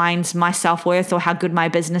defines my self-worth or how good my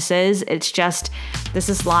business is. It's just, this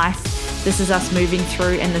is life. This is us moving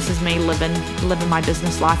through, and this is me living my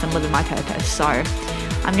business life and living my purpose. So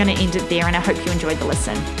I'm going to end it there, and I hope you enjoyed the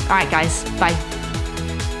listen. All right, guys. Bye.